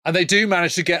 And they do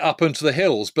manage to get up onto the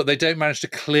hills, but they don't manage to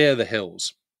clear the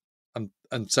hills.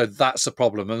 And so that's a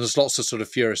problem. And there's lots of sort of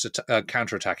furious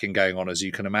counterattacking going on, as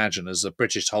you can imagine, as the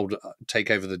British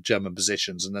take over the German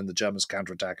positions and then the Germans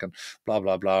counterattack and blah,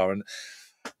 blah, blah. And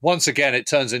once again, it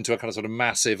turns into a kind of sort of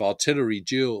massive artillery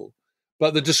duel.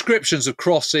 But the descriptions of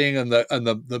crossing and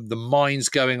the mines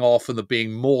going off and the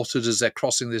being mortared as they're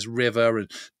crossing this river and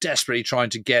desperately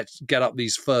trying to get up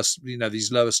these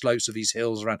these lower slopes of these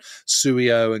hills around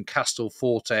Suio and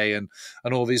Castelforte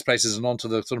and all these places and onto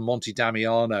the sort of Monte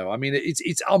Damiano. I mean,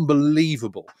 it's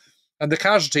unbelievable. And the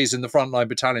casualties in the frontline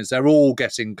battalions, they're all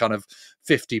getting kind of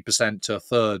 50% to a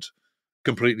third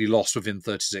completely lost within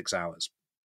 36 hours.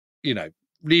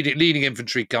 Leading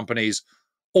infantry companies,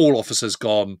 all officers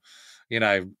gone.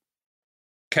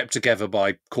 Kept together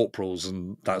by corporals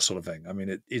and that sort of thing. I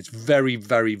mean, it's very,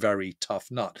 very, very tough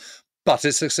nut. But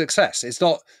it's a success. It's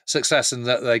not success in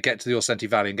that they get to the Orsenti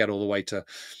Valley and get all the way to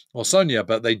Ausonia,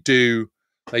 but they do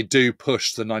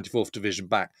push the 94th Division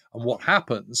back. And what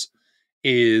happens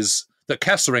is that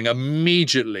Kesselring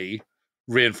immediately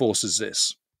reinforces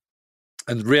this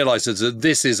and realizes that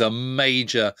this is a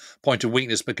major point of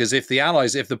weakness, because if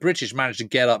the British manage to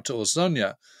get up to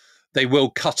Ausonia, they will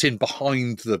cut in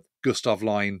behind the Gustav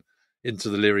line into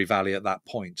the Liri Valley at that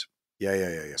point.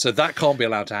 Yeah. So that can't be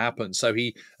allowed to happen. So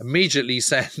he immediately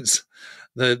sends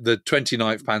the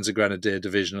 29th Panzer Grenadier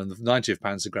Division and the 90th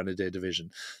Panzer Grenadier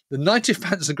Division. The 90th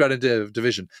Panzer Grenadier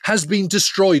Division has been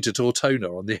destroyed at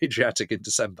Ortona on the Adriatic in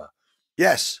December.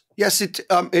 Yes,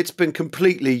 it's been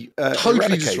completely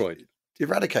totally destroyed.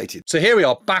 Eradicated. So here we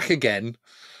are back again.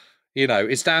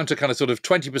 It's down to kind of sort of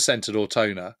 20% at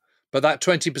Ortona. But that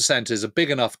 20% is a big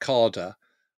enough cadre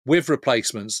with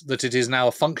replacements that it is now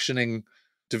a functioning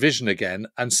division again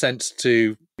and sent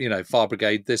to, Fire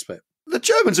Brigade this bit. The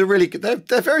Germans are really good.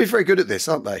 They're very, very good at this,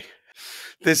 aren't they?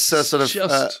 This sort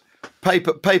of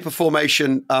paper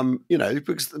formation,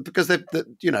 because they're,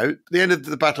 the end of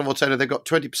the Battle of Ortona, they've got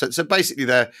 20%. So basically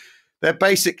they're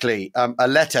basically a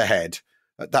letterhead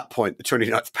at that point, the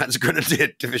 29th Panzer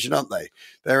Grenadier Division, aren't they?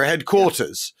 They're a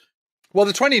headquarters. Yeah. Well,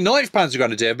 the 29th Panzer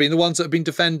Grenadier have been the ones that have been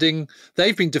defending.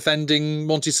 They've been defending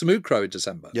Monte Sammucro in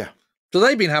December. Yeah. So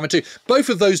they've been hammered too. Both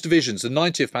of those divisions, the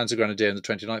 90th Panzer Grenadier and the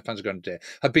 29th Panzer Grenadier,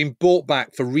 have been brought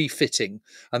back for refitting,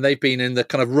 and they've been in the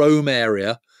kind of Rome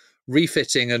area,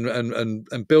 refitting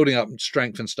and building up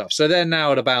strength and stuff. So they're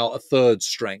now at about a third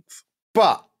strength.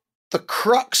 But the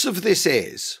crux of this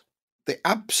the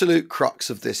absolute crux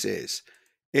of this is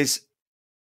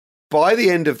by the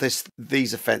end of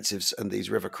these offensives and these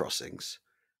river crossings,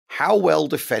 how well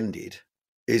defended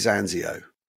is Anzio?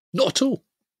 Not at all.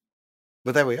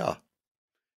 But there we are.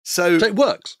 So it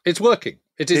works. It's working.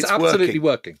 It's absolutely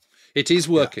working. It is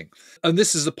working. Yeah. And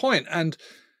this is the point. And,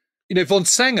 von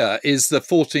Senger is the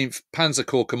 14th Panzer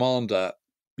Corps commander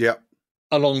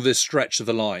along this stretch of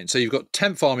the line. So you've got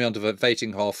 10th Army under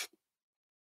Vatinghoff.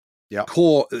 Yeah.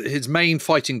 Corps, his main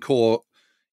fighting corps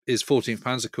is 14th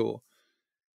Panzer Corps.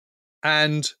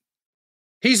 And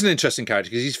He's an interesting character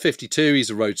because he's 52. He's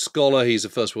a Rhodes Scholar. He's a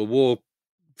First World War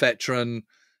veteran.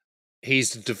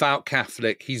 He's a devout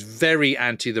Catholic. He's very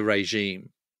anti the regime.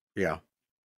 Yeah.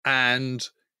 And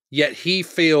yet he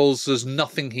feels there's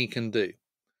nothing he can do.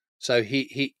 So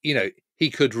he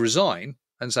could resign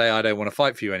and say, I don't want to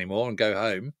fight for you anymore and go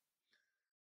home.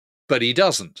 But he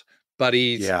doesn't. But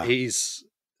he's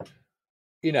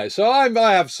so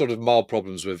I have sort of mild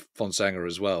problems with Fonseca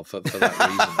as well for that reason.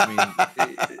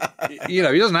 I mean,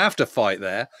 he doesn't have to fight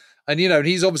there. And,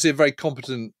 he's obviously a very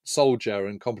competent soldier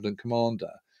and competent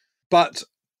commander. But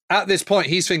at this point,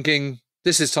 he's thinking,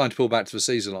 this is time to pull back to the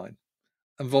Caesar line.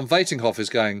 And von Waitenhoff is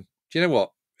going, do you know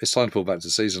what? It's time to pull back to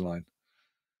the Caesar line.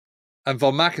 And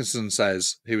von Mackensen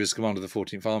says, who is commander of the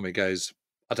 14th Army, goes,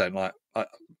 I don't like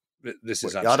this.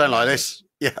 I don't like this.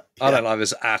 Yeah. I don't like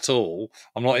this at all.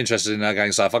 I'm not interested in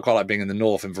going south. I quite like being in the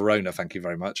north in Verona. Thank you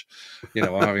very much.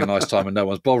 I'm having a nice time and no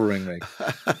one's bothering me.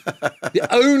 The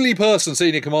only person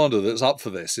senior commander that's up for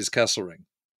this is Kesselring.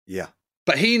 Yeah.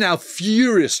 But he now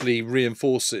furiously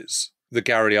reinforces the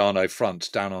Garigliano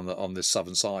front down on this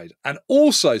southern side, and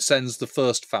also sends the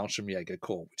 1st Fallschirmjäger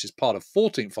Corps, which is part of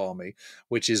 14th Army,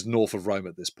 which is north of Rome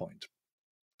at this point.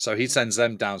 So he sends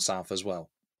them down south as well.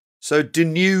 So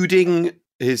denuding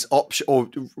his option, or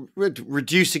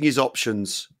reducing his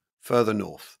options further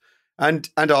north. And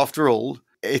after all,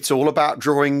 it's all about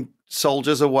drawing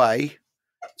soldiers away.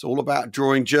 It's all about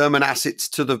drawing German assets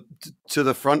to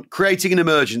the front, creating an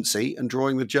emergency and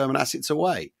drawing the German assets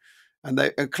away.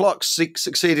 And Clark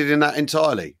succeeded in that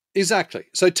entirely. Exactly.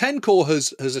 So 10 Corps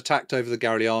has attacked over the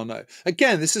Garigliano.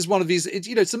 Again, this is one of these,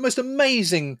 it's the most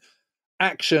amazing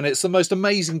action. It's the most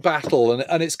amazing battle,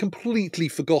 and it's completely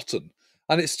forgotten.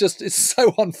 And it's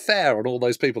so unfair on all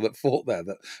those people that fought there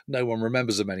that no one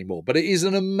remembers them anymore. But it is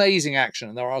an amazing action,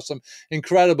 and there are some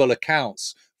incredible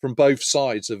accounts from both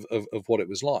sides of what it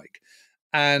was like.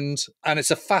 And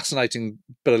it's a fascinating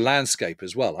bit of landscape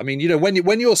as well. I mean,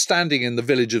 when you're standing in the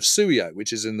village of Suyo,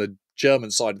 which is in the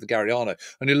German side of the Garigliano,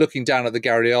 and you're looking down at the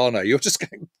Garigliano, you're just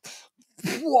going,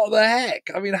 what the heck?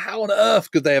 I mean, how on earth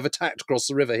could they have attacked across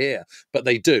the river here? But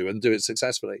they do, and do it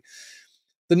successfully.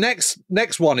 The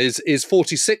next one is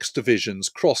 46 divisions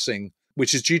crossing,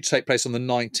 which is due to take place on the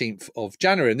 19th of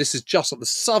January. And this is just at the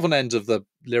southern end of the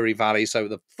Liri Valley, so at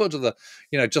the foot of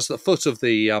just the foot of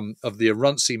the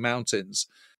Arunzi Mountains.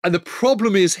 And the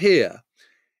problem is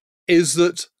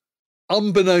that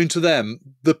unbeknown to them,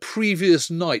 the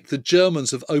previous night, the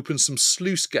Germans have opened some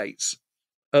sluice gates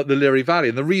at the Liri Valley.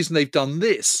 And the reason they've done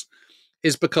this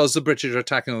is because the British are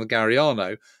attacking on the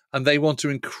Garigliano, and they want to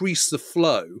increase the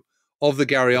flow of the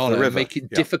Garigliano and make it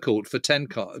difficult for 10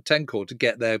 Corps to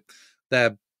get their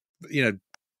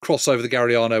cross over the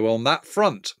Garigliano on that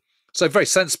front. So very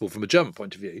sensible from a German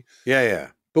point of view. Yeah, yeah.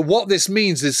 But what this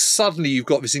means is suddenly you've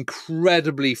got this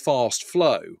incredibly fast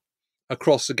flow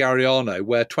across the Garigliano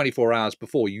where 24 hours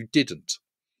before you didn't.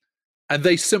 And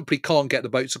they simply can't get the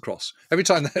boats across. Every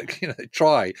time they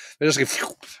try, they just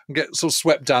get sort of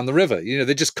swept down the river.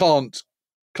 They just can't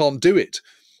do it.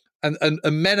 And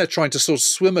men are trying to sort of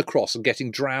swim across and getting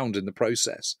drowned in the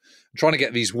process, trying to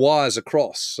get these wires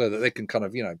across so that they can kind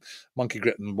of, monkey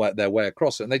grip their way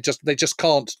across it. And they just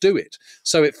can't do it.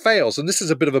 So it fails. And this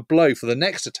is a bit of a blow for the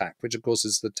next attack, which of course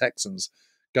is the Texans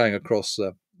going across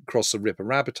the Ripper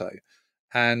Rabbito.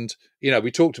 And, we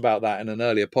talked about that in an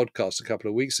earlier podcast a couple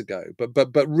of weeks ago.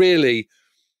 But really,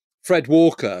 Fred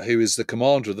Walker, who is the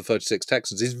commander of the 36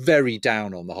 Texans, is very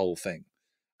down on the whole thing.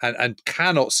 And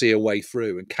cannot see a way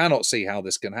through and cannot see how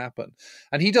this can happen.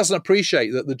 And he doesn't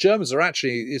appreciate that the Germans are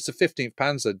it's the 15th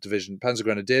Panzer Division, Panzer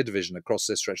Grenadier Division across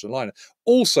this stretch of the line,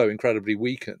 also incredibly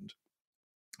weakened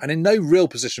and in no real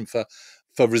position for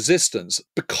resistance,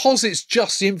 because it's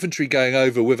just the infantry going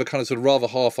over with a kind of sort of rather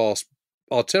half-assed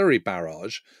artillery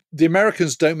barrage. The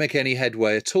Americans don't make any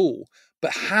headway at all.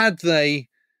 But had they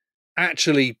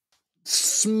actually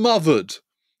smothered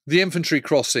the infantry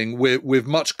crossing with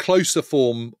much closer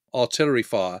form artillery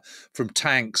fire from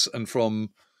tanks and from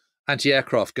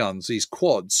anti-aircraft guns, these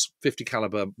quads, 50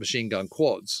 caliber machine gun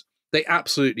quads, they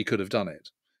absolutely could have done it.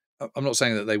 I'm not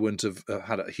saying that they wouldn't have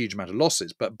had a huge amount of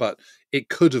losses, but it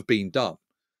could have been done.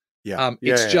 Yeah,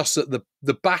 it's just that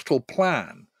the battle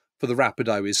plan for the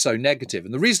Rapido is so negative,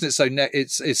 and the reason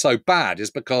it's so bad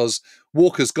is because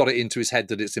Walker's got it into his head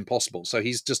that it's impossible, so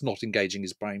he's just not engaging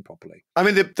his brain properly. I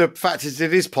mean, the fact is,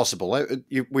 it is possible.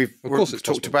 We've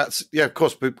talked about, of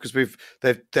course, because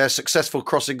they're successful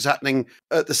crossings happening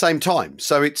at the same time,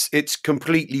 so it's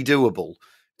completely doable.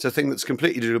 It's a thing that's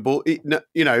completely doable.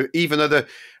 Even though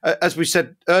as we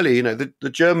said earlier, the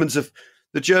Germans have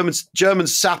German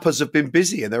sappers have been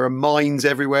busy, and there are mines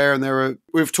everywhere, and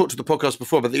we've talked to the podcast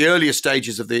before, but the earlier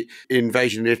stages of the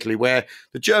invasion in Italy, where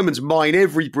the Germans mine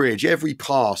every bridge, every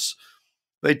pass,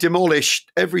 they demolish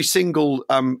every single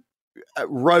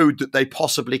road that they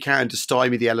possibly can to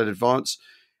stymie the Allied advance,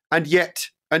 and yet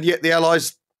the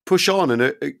Allies push on,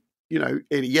 and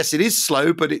yes, it is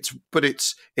slow, but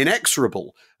it's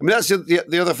inexorable. I mean, that's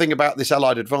the other thing about this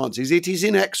Allied advance is it is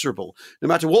inexorable. No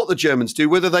matter what the Germans do,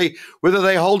 whether they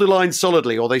hold a line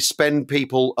solidly or they spend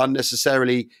people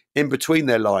unnecessarily in between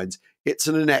their lines, it's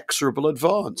an inexorable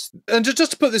advance. And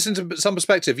just to put this into some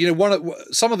perspective,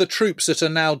 some of the troops that are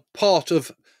now part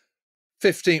of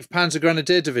 15th Panzer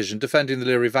Grenadier Division defending the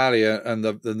Liri Valley and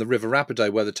the River Rapido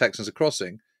where the Texans are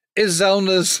crossing is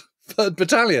Zellner's 3rd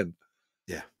Battalion.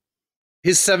 Yeah.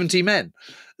 His 70 men.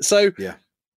 So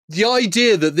the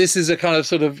idea that this is a kind of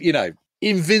sort of,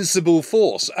 invincible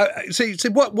force. See,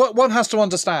 what one has to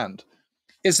understand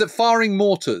is that firing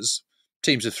mortars,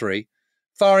 teams of 3,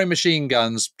 firing machine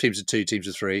guns, teams of 2, teams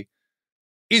of 3,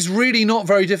 is really not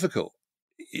very difficult.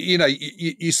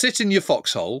 You sit in your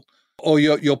foxhole or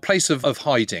your place of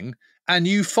hiding and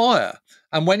you fire.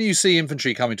 And when you see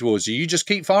infantry coming towards you, you just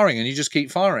keep firing and you just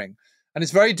keep firing. And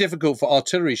it's very difficult for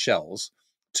artillery shells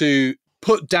to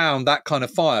put down that kind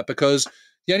of fire, because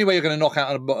the only way you're going to knock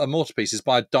out a mortar piece is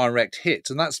by a direct hit.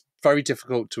 And that's very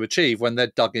difficult to achieve when they're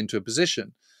dug into a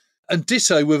position. And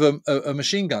ditto with a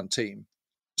machine gun team.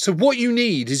 So what you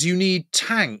need is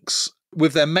tanks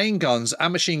with their main guns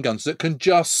and machine guns that can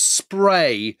just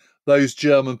spray those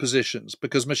German positions,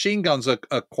 because machine guns are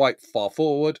quite far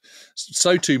forward,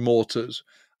 so too mortars,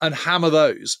 and hammer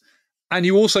those. And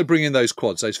you also bring in those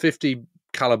quads, those 50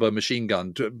 caliber machine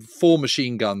gun, 4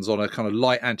 machine guns on a kind of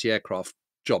light anti-aircraft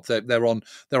job. They're on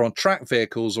track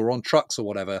vehicles or on trucks or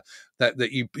whatever,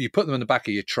 that you put them in the back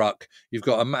of your truck. You've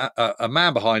got a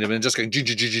man behind him and just going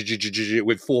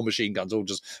with 4 machine guns, all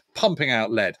just pumping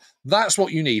out lead. That's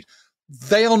what you need.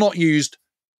 They are not used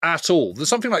at all. There's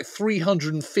something like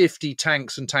 350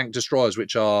 tanks and tank destroyers,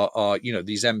 which are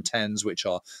these M10s, which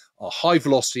are high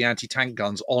velocity anti-tank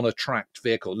guns on a tracked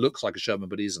vehicle. It looks like a Sherman,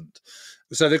 but isn't.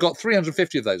 So they've got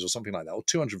 350 of those or something like that, or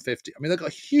 250. I mean, they've got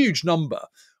a huge number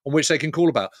on which they can call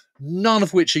about, none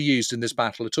of which are used in this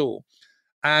battle at all.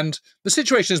 And the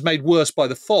situation is made worse by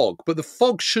the fog, but the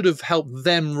fog should have helped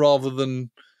them rather than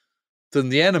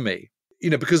the enemy.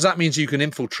 Because that means you can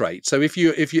infiltrate. So if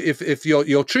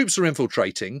your troops are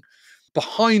infiltrating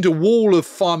behind a wall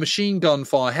of machine gun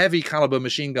fire, heavy caliber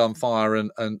machine gun fire,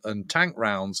 and tank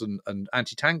rounds and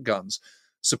anti-tank guns,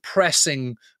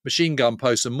 suppressing machine gun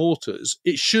posts and mortars,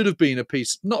 it should have been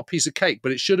not a piece of cake,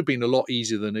 but it should have been a lot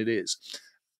easier than it is.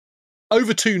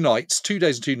 Over 2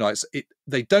 days and 2 nights,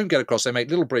 they don't get across. They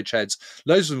make little bridgeheads.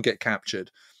 Loads of them get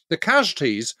captured. The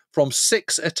casualties from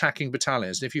 6 attacking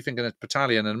battalions, and if you think an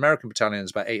American battalion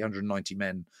is about 890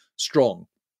 men strong,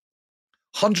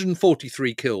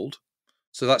 143 killed,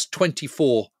 so that's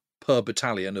 24 per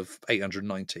battalion of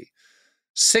 890,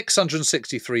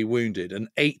 663 wounded, and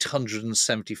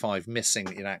 875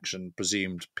 missing in action,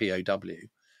 presumed POW.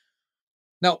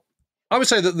 Now, I would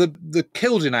say that the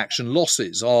killed in action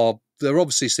losses they're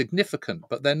obviously significant,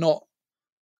 but they're not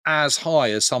as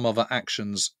high as some other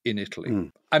actions in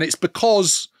Italy. And it's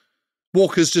because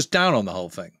Walker's just down on the whole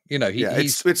thing.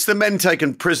 It's the men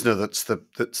taken prisoner that's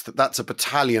a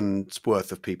battalion's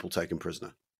worth of people taken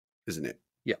prisoner, isn't it?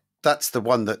 Yeah. That's the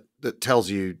one that tells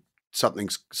you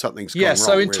something's gone wrong.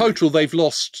 So in total they've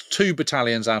lost 2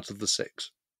 battalions out of the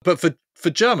 6. But for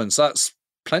Germans that's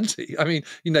plenty. I mean,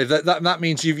 that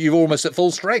means you've almost at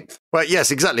full strength. Well, yes,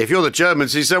 exactly. If you're the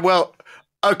Germans, you say, well,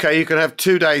 okay, you can have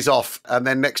 2 days off, and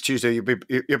then next Tuesday you'll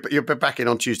be back in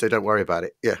on Tuesday. Don't worry about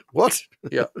it. Yeah, what?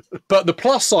 Yeah, but the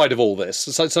plus side of all this,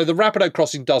 so the Rapido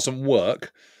crossing doesn't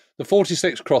work, the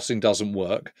 46 crossing doesn't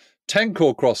work, 10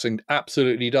 Corps crossing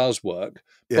absolutely does work,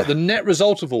 but the net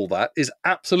result of all that is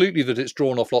absolutely that it's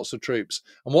drawn off lots of troops,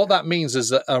 and what that means is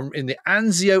that in the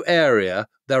Anzio area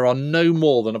there are no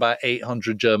more than about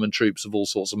 800 German troops of all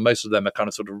sorts, and most of them are kind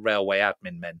of sort of railway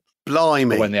admin men.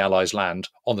 Blimey. When the Allies land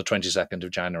on the 22nd of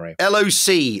January.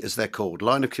 LOC, as they're called,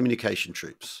 Line of Communication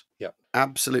Troops. Yeah.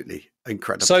 Absolutely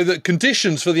incredible. So the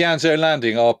conditions for the Anzio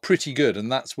landing are pretty good,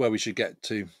 and that's where we should get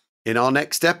to. In our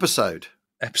next episode.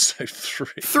 Episode 3.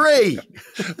 3!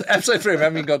 Episode 3, we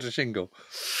haven't even got to Shingle.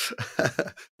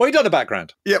 Well, you've done the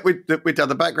background. Yeah, we've done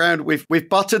the background. We've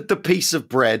buttered the piece of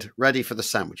bread ready for the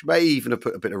sandwich. May even have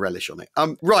put a bit of relish on it.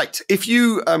 Right, if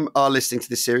you are listening to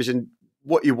this series and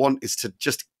what you want is to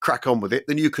just crack on with it,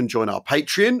 then you can join our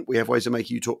Patreon. We have ways of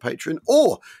making you talk Patreon.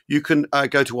 Or you can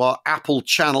go to our Apple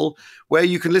channel where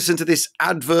you can listen to this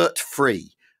advert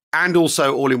free and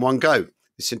also all in one go.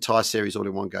 this entire series all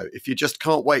in one go. If you just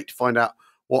can't wait to find out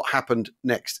what happened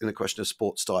next in A Question of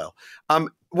Sport style.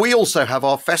 We also have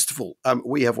our festival,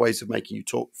 We Have Ways of Making You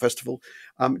Talk festival,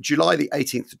 July the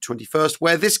 18th to 21st,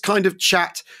 where this kind of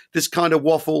chat, this kind of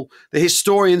waffle, the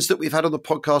historians that we've had on the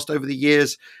podcast over the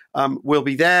years will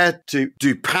be there to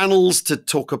do panels, to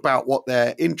talk about what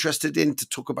they're interested in, to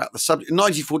talk about the subject.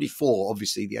 1944,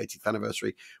 obviously the 80th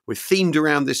anniversary, we're themed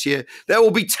around this year. There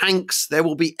will be tanks, there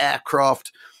will be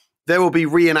aircraft, there will be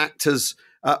reenactors,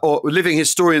 or living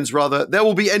historians rather. There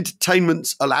will be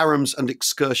entertainments, alarums and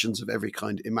excursions of every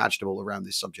kind imaginable around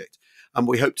this subject. And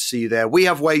we hope to see you there.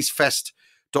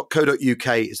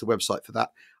 wehavewaysfest.co.uk is the website for that.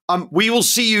 We will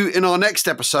see you in our next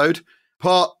episode,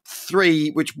 part 3,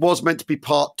 which was meant to be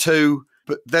part 2,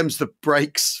 but them's the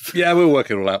breaks. Yeah, we'll work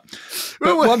it all out.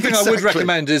 But one thing I would Exactly.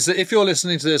 recommend is that if you're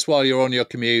listening to this while you're on your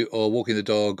commute or walking the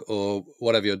dog or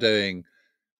whatever you're doing,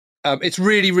 it's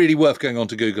really, really worth going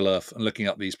onto Google Earth and looking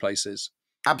up these places.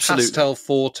 Absolutely.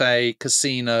 Castelforte,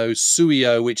 Cassino,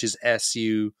 Suio, which is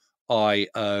Suio,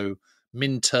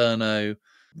 Minturno.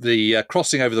 The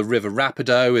crossing over the River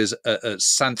Rapido is at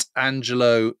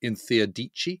Sant'Angelo in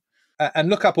Theodicci. And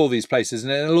look up all these places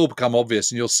and it'll all become obvious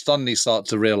and you'll suddenly start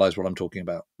to realise what I'm talking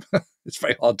about. It's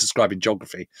very hard describing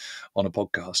geography on a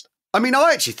podcast. I mean,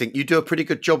 I actually think you do a pretty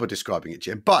good job of describing it,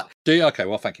 Jim. But do you? Okay,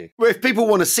 well, thank you. If people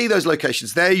want to see those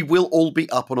locations, they will all be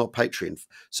up on our Patreon,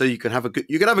 so you can have a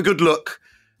good look,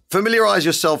 familiarise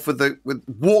yourself with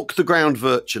walk the ground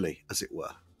virtually, as it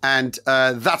were. And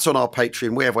that's on our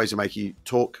Patreon. We have ways of making you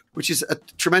talk, which is a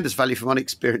tremendous value for money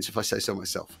experience, if I say so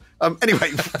myself.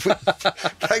 Anyway,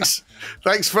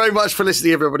 thanks very much for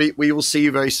listening, everybody. We will see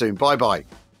you very soon. Bye bye.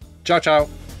 Ciao, ciao.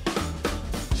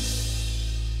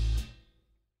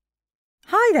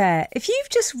 Hi there. If you've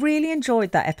just really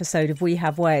enjoyed that episode of We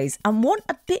Have Ways and want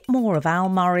a bit more of Al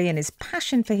Murray and his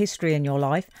passion for history in your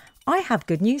life, I have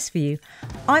good news for you.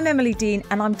 I'm Emily Dean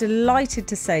and I'm delighted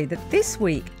to say that this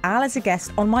week Al is a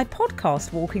guest on my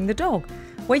podcast, Walking the Dog,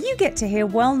 where you get to hear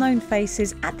well-known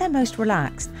faces at their most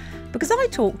relaxed, because I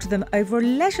talk to them over a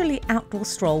leisurely outdoor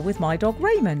stroll with my dog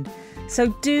Raymond.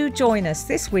 So do join us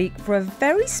this week for a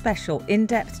very special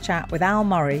in-depth chat with Al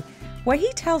Murray, where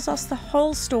he tells us the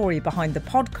whole story behind the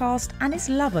podcast and his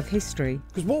love of history.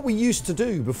 Because what we used to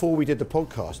do before we did the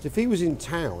podcast, if he was in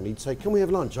town, he'd say, can we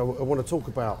have lunch? I want to talk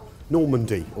about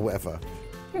Normandy or whatever.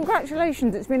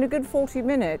 Congratulations, it's been a good 40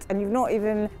 minutes and you've not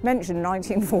even mentioned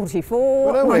 1944,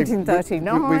 Well, no,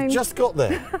 1939. We've just got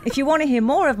there. If you want to hear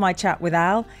more of my chat with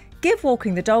Al, give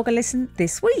Walking the Dog a listen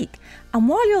this week. And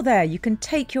while you're there, you can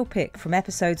take your pick from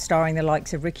episodes starring the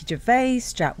likes of Ricky Gervais,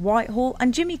 Jack Whitehall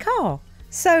and Jimmy Carr.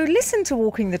 So listen to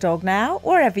Walking the Dog now,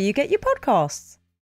 wherever you get your podcasts.